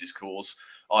think it helped his cause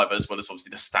either, as well as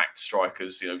obviously the stacked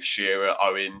strikers, Shearer,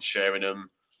 Owen,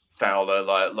 Sheringham, Fowler,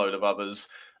 like a load of others.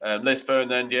 Les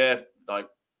Ferdinand, was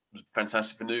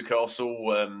fantastic for Newcastle.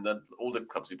 All the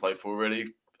clubs he played for really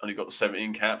only got the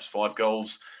 17 caps, 5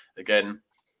 goals. Again,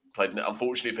 played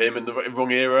unfortunately for him in the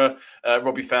wrong era.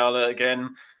 Robbie Fowler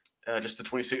again, just the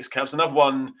 26 caps. Another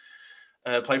one.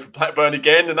 Played for Blackburn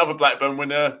again, another Blackburn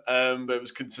winner, but it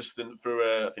was consistent for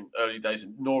I think early days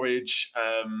in Norwich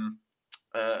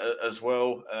as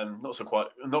well.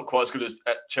 Not quite as good as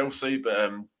at Chelsea,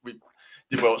 but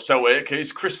did well at Celtic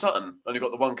is Chris Sutton. Only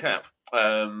got the 1 cap.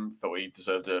 Thought he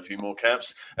deserved a few more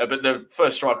caps. But the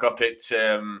first striker I picked,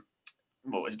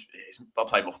 well, I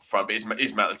played him off the front, but he's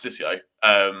Matt Letizia.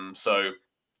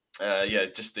 Yeah,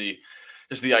 just the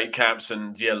 8 caps,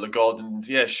 and yeah, Lagarde, and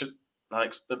yeah,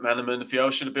 like McManaman, a few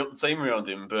others should have built the team around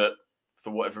him, but for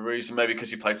whatever reason, maybe because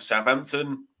he played for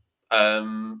Southampton,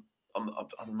 I'm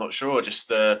not sure. Just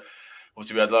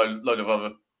obviously we had a load of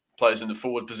other players in the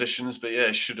forward positions, but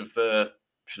yeah, should have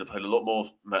played a lot more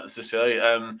Matt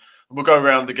Letizia. We'll go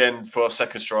around again for our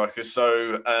second striker.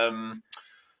 So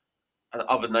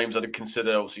other names I'd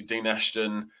consider, obviously Dean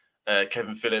Ashton,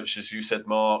 Kevin Phillips, as you said,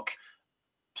 Mark.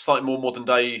 Slightly more modern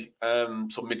day,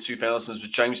 sort of mid-2000s, was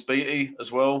James Beattie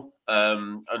as well.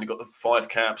 Only got the 5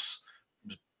 caps.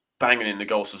 Was banging in the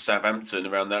goals for Southampton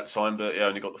around that time, but yeah,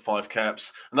 only got the 5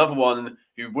 caps. Another one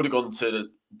who would have gone to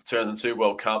the 2002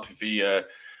 World Cup if he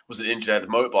wasn't injured at the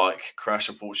motorbike crash,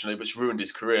 unfortunately, which ruined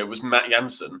his career, was Matt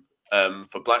Jansen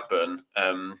for Blackburn.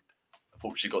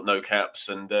 Unfortunately, got no caps,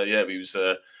 and yeah, he was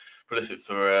prolific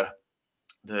for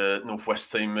the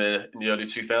Northwest team in the early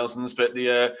 2000s. But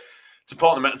to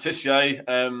partner Matt Letizia,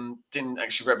 didn't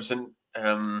actually represent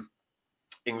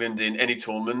England in any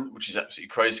tournament, which is absolutely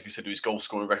crazy considering his goal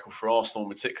scoring record for Arsenal in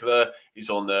particular. He's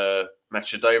on the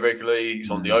matchday regularly. He's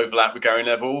on the overlap with Gary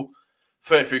Neville.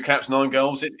 33 caps, 9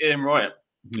 goals. It's Ian Wright.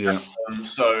 Yeah.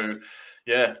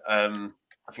 I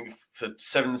think for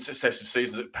 7 successive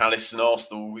seasons at Palace and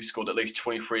Arsenal, we scored at least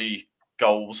 23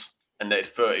 goals and netted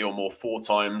 30 or more 4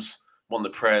 times. Won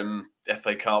the Prem, the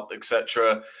FA Cup,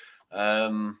 etc.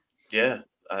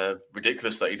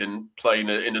 Ridiculous that he didn't play in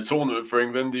a tournament for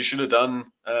England. He should have done,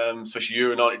 especially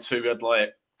Euro 92. We had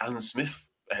like Alan Smith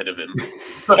ahead of him.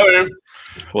 So,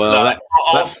 well,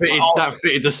 that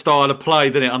fitted the style of play,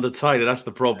 didn't it, under Taylor? That's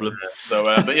the problem.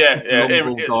 But yeah,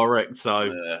 direct. So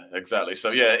yeah, exactly.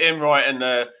 So yeah, Ian Wright and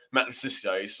Matt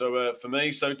Letizia. So for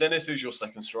me, so Dennis, who's your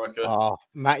second striker?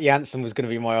 Matt Jansen was going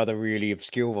to be my other really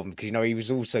obscure one, because he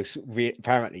was also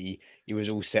apparently he was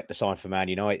all set to sign for Man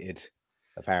United,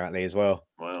 apparently as well.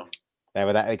 Wow. They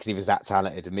were that, because he was that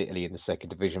talented, admittedly, in the second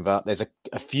division. But there's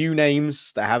a few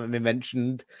names that haven't been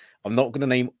mentioned. I'm not going to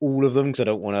name all of them because I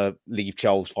don't want to leave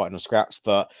Charles fighting on scraps.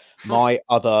 But my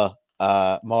other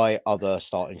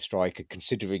starting striker,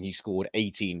 considering he scored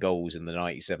 18 goals in the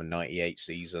 97-98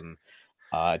 season,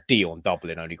 Dion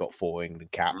Dublin only got 4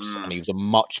 England caps, and he was a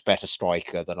much better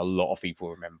striker than a lot of people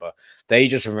remember. They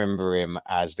just remember him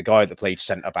as the guy that played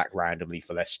centre back randomly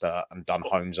for Leicester and done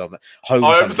Holmes under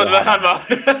the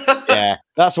hammer. Yeah,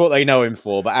 that's what they know him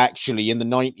for. But actually, in the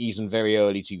 90s and very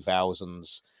early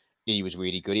 2000s, he was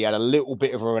really good. He had a little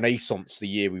bit of a renaissance the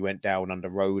year we went down under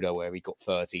Roda, where he got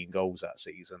 13 goals that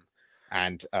season,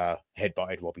 and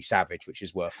headbutted Robbie Savage, which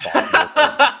is worth 5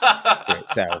 for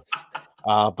itself.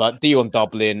 But Dion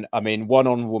Dublin, I mean, one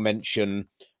honourable mention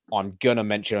I'm going to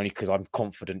mention only because I'm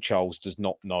confident Charles does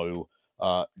not know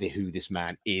who this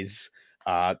man is,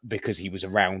 because he was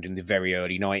around in the very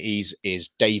early 90s, is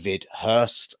David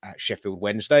Hurst at Sheffield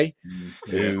Wednesday,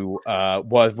 who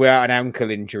was, without an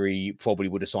ankle injury, probably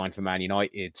would have signed for Man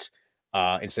United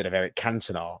instead of Eric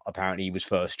Cantona. Apparently, he was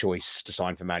first choice to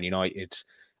sign for Man United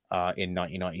in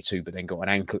 1992, but then got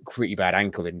an pretty bad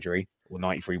ankle injury, or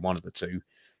 93, one of the two,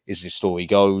 as the story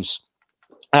goes.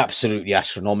 Absolutely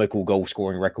astronomical goal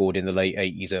scoring record in the late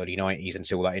 80s, early 90s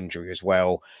until that injury as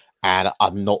well. And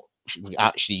I'm not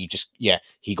actually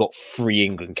he got 3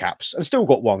 England caps and still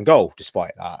got 1 goal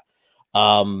despite that.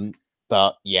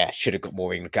 But yeah, should have got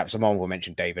more England caps. Someone will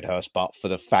mention David Hurst, but for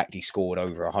the fact he scored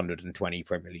over 120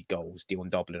 Premier League goals, Dion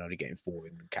Dublin only getting 4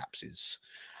 England caps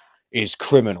is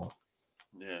criminal.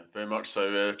 Yeah, very much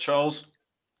so. Charles?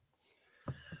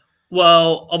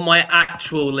 Well, on my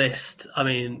actual list, I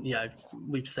mean,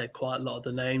 we've said quite a lot of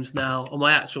the names now. On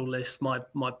my actual list, my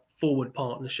forward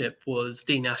partnership was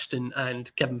Dean Ashton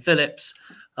and Kevin Phillips.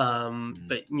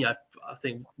 But I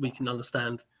think we can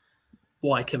understand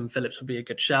why Kevin Phillips would be a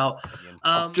good shout.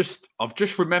 I've just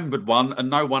remembered one, and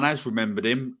no one has remembered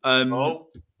him.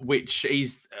 Which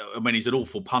he's an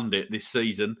awful pundit this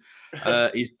season.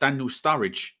 Is Daniel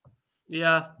Sturridge.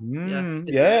 Yeah.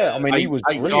 I mean, he was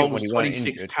 8 brilliant goals, when he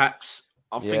 26 caps.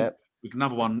 I think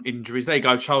another one, injuries. There you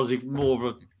go, Charles. You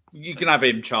can have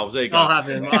him, Charles. There you go. I'll have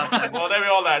him. Well, there we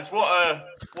are, lads. What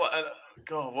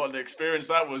an experience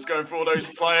that was, going through all those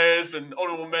players and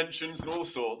honourable mentions and all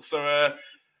sorts. So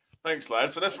thanks,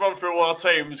 lads. So let's run through all our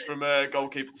teams from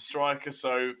goalkeeper to striker.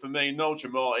 So for me,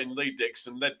 Nigel Martin, Lee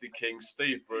Dixon, Ledley King,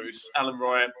 Steve Bruce, Alan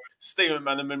Wright, Steve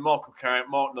McManaman, Michael Carrick,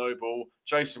 Mark Noble,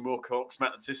 Jason Wilcox,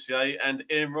 Matt Letizia, and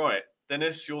Ian Wright.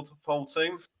 Dennis, your whole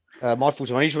team? My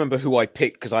fault. I need to remember who I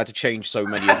picked because I had to change so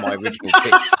many of my original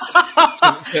picks.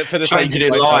 For the Changing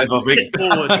it live, I think.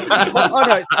 Oh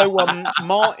no! So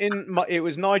Martin, it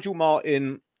was Nigel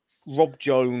Martin, Rob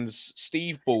Jones,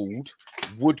 Steve Bald,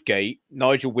 Woodgate,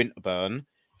 Nigel Winterburn,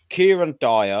 Kieran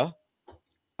Dyer,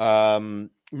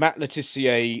 Matt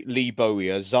Letitia, Lee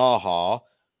Bowyer, Zaha,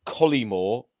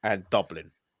 Collymore, and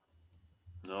Dublin.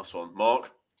 Nice one,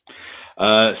 Mark.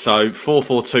 So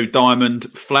 4-4-2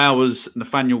 Diamond, Flowers,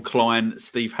 Nathaniel Klein,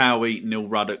 Steve Howie, Neil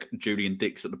Ruddock, Julian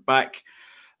Dix at the back,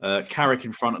 Carrick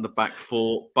in front of the back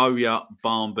four, Bowyer,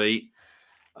 Barnby,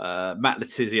 Matt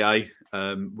Letitia,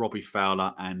 Robbie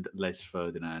Fowler, and Les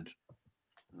Ferdinand.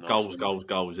 Nice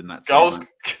goals in that. Goals, team,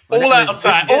 all out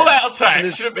attack, all out attack.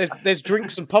 There's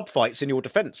drinks and pub fights in your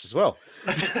defence as well.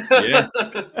 Yeah,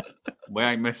 we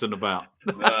ain't messing about.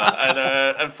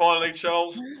 And finally,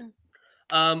 Charles.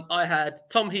 I had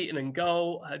Tom Heaton in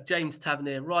goal, James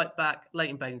Tavernier right back,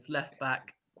 Leighton Baines left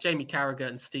back, Jamie Carragher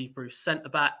and Steve Bruce centre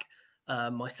back.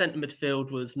 My centre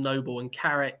midfield was Noble and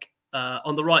Carrick.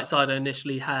 On the right side, I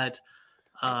initially had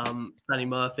Danny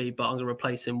Murphy, but I'm going to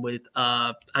replace him with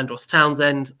Andros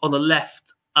Townsend. On the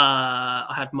left,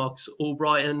 I had Marcus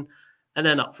Albrighton, and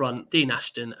then up front, Dean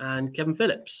Ashton and Kevin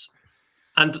Phillips.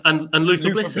 And Luther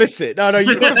Blissett. No,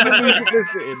 you've got to put Luther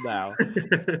Blissett in now.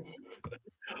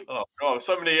 Oh God,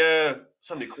 so many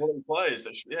quality players.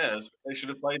 They should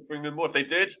have played for England more. If they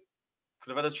did,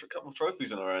 could have had a couple of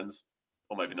trophies in our hands,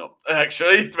 or maybe not.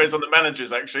 Actually, depends on the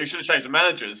managers. Actually, should have changed the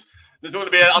managers. There's going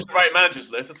to be an underrated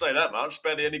managers list. I'd say that much.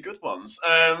 Barely any good ones.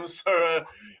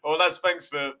 Well, lads, thanks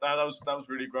for that. That was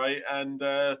really great. And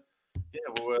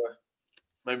we'll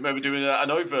maybe doing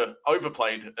an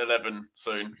overplayed 11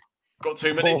 soon. Got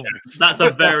too many. That's a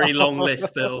very long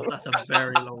list, Bill. That's a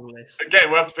very long list.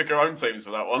 Again, we'll have to pick our own teams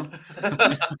for that one.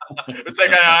 We'll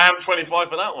take I am 25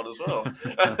 for that one as well.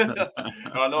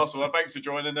 All right, nice one. Well, thanks for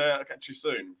joining. I'll catch you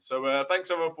soon. So thanks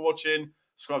everyone for watching.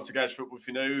 Subscribe to Gage Football if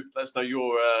you're new. Let us know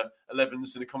your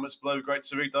 11s in the comments below. Great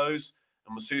to read those.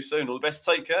 And we'll see you soon. All the best.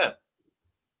 Take care.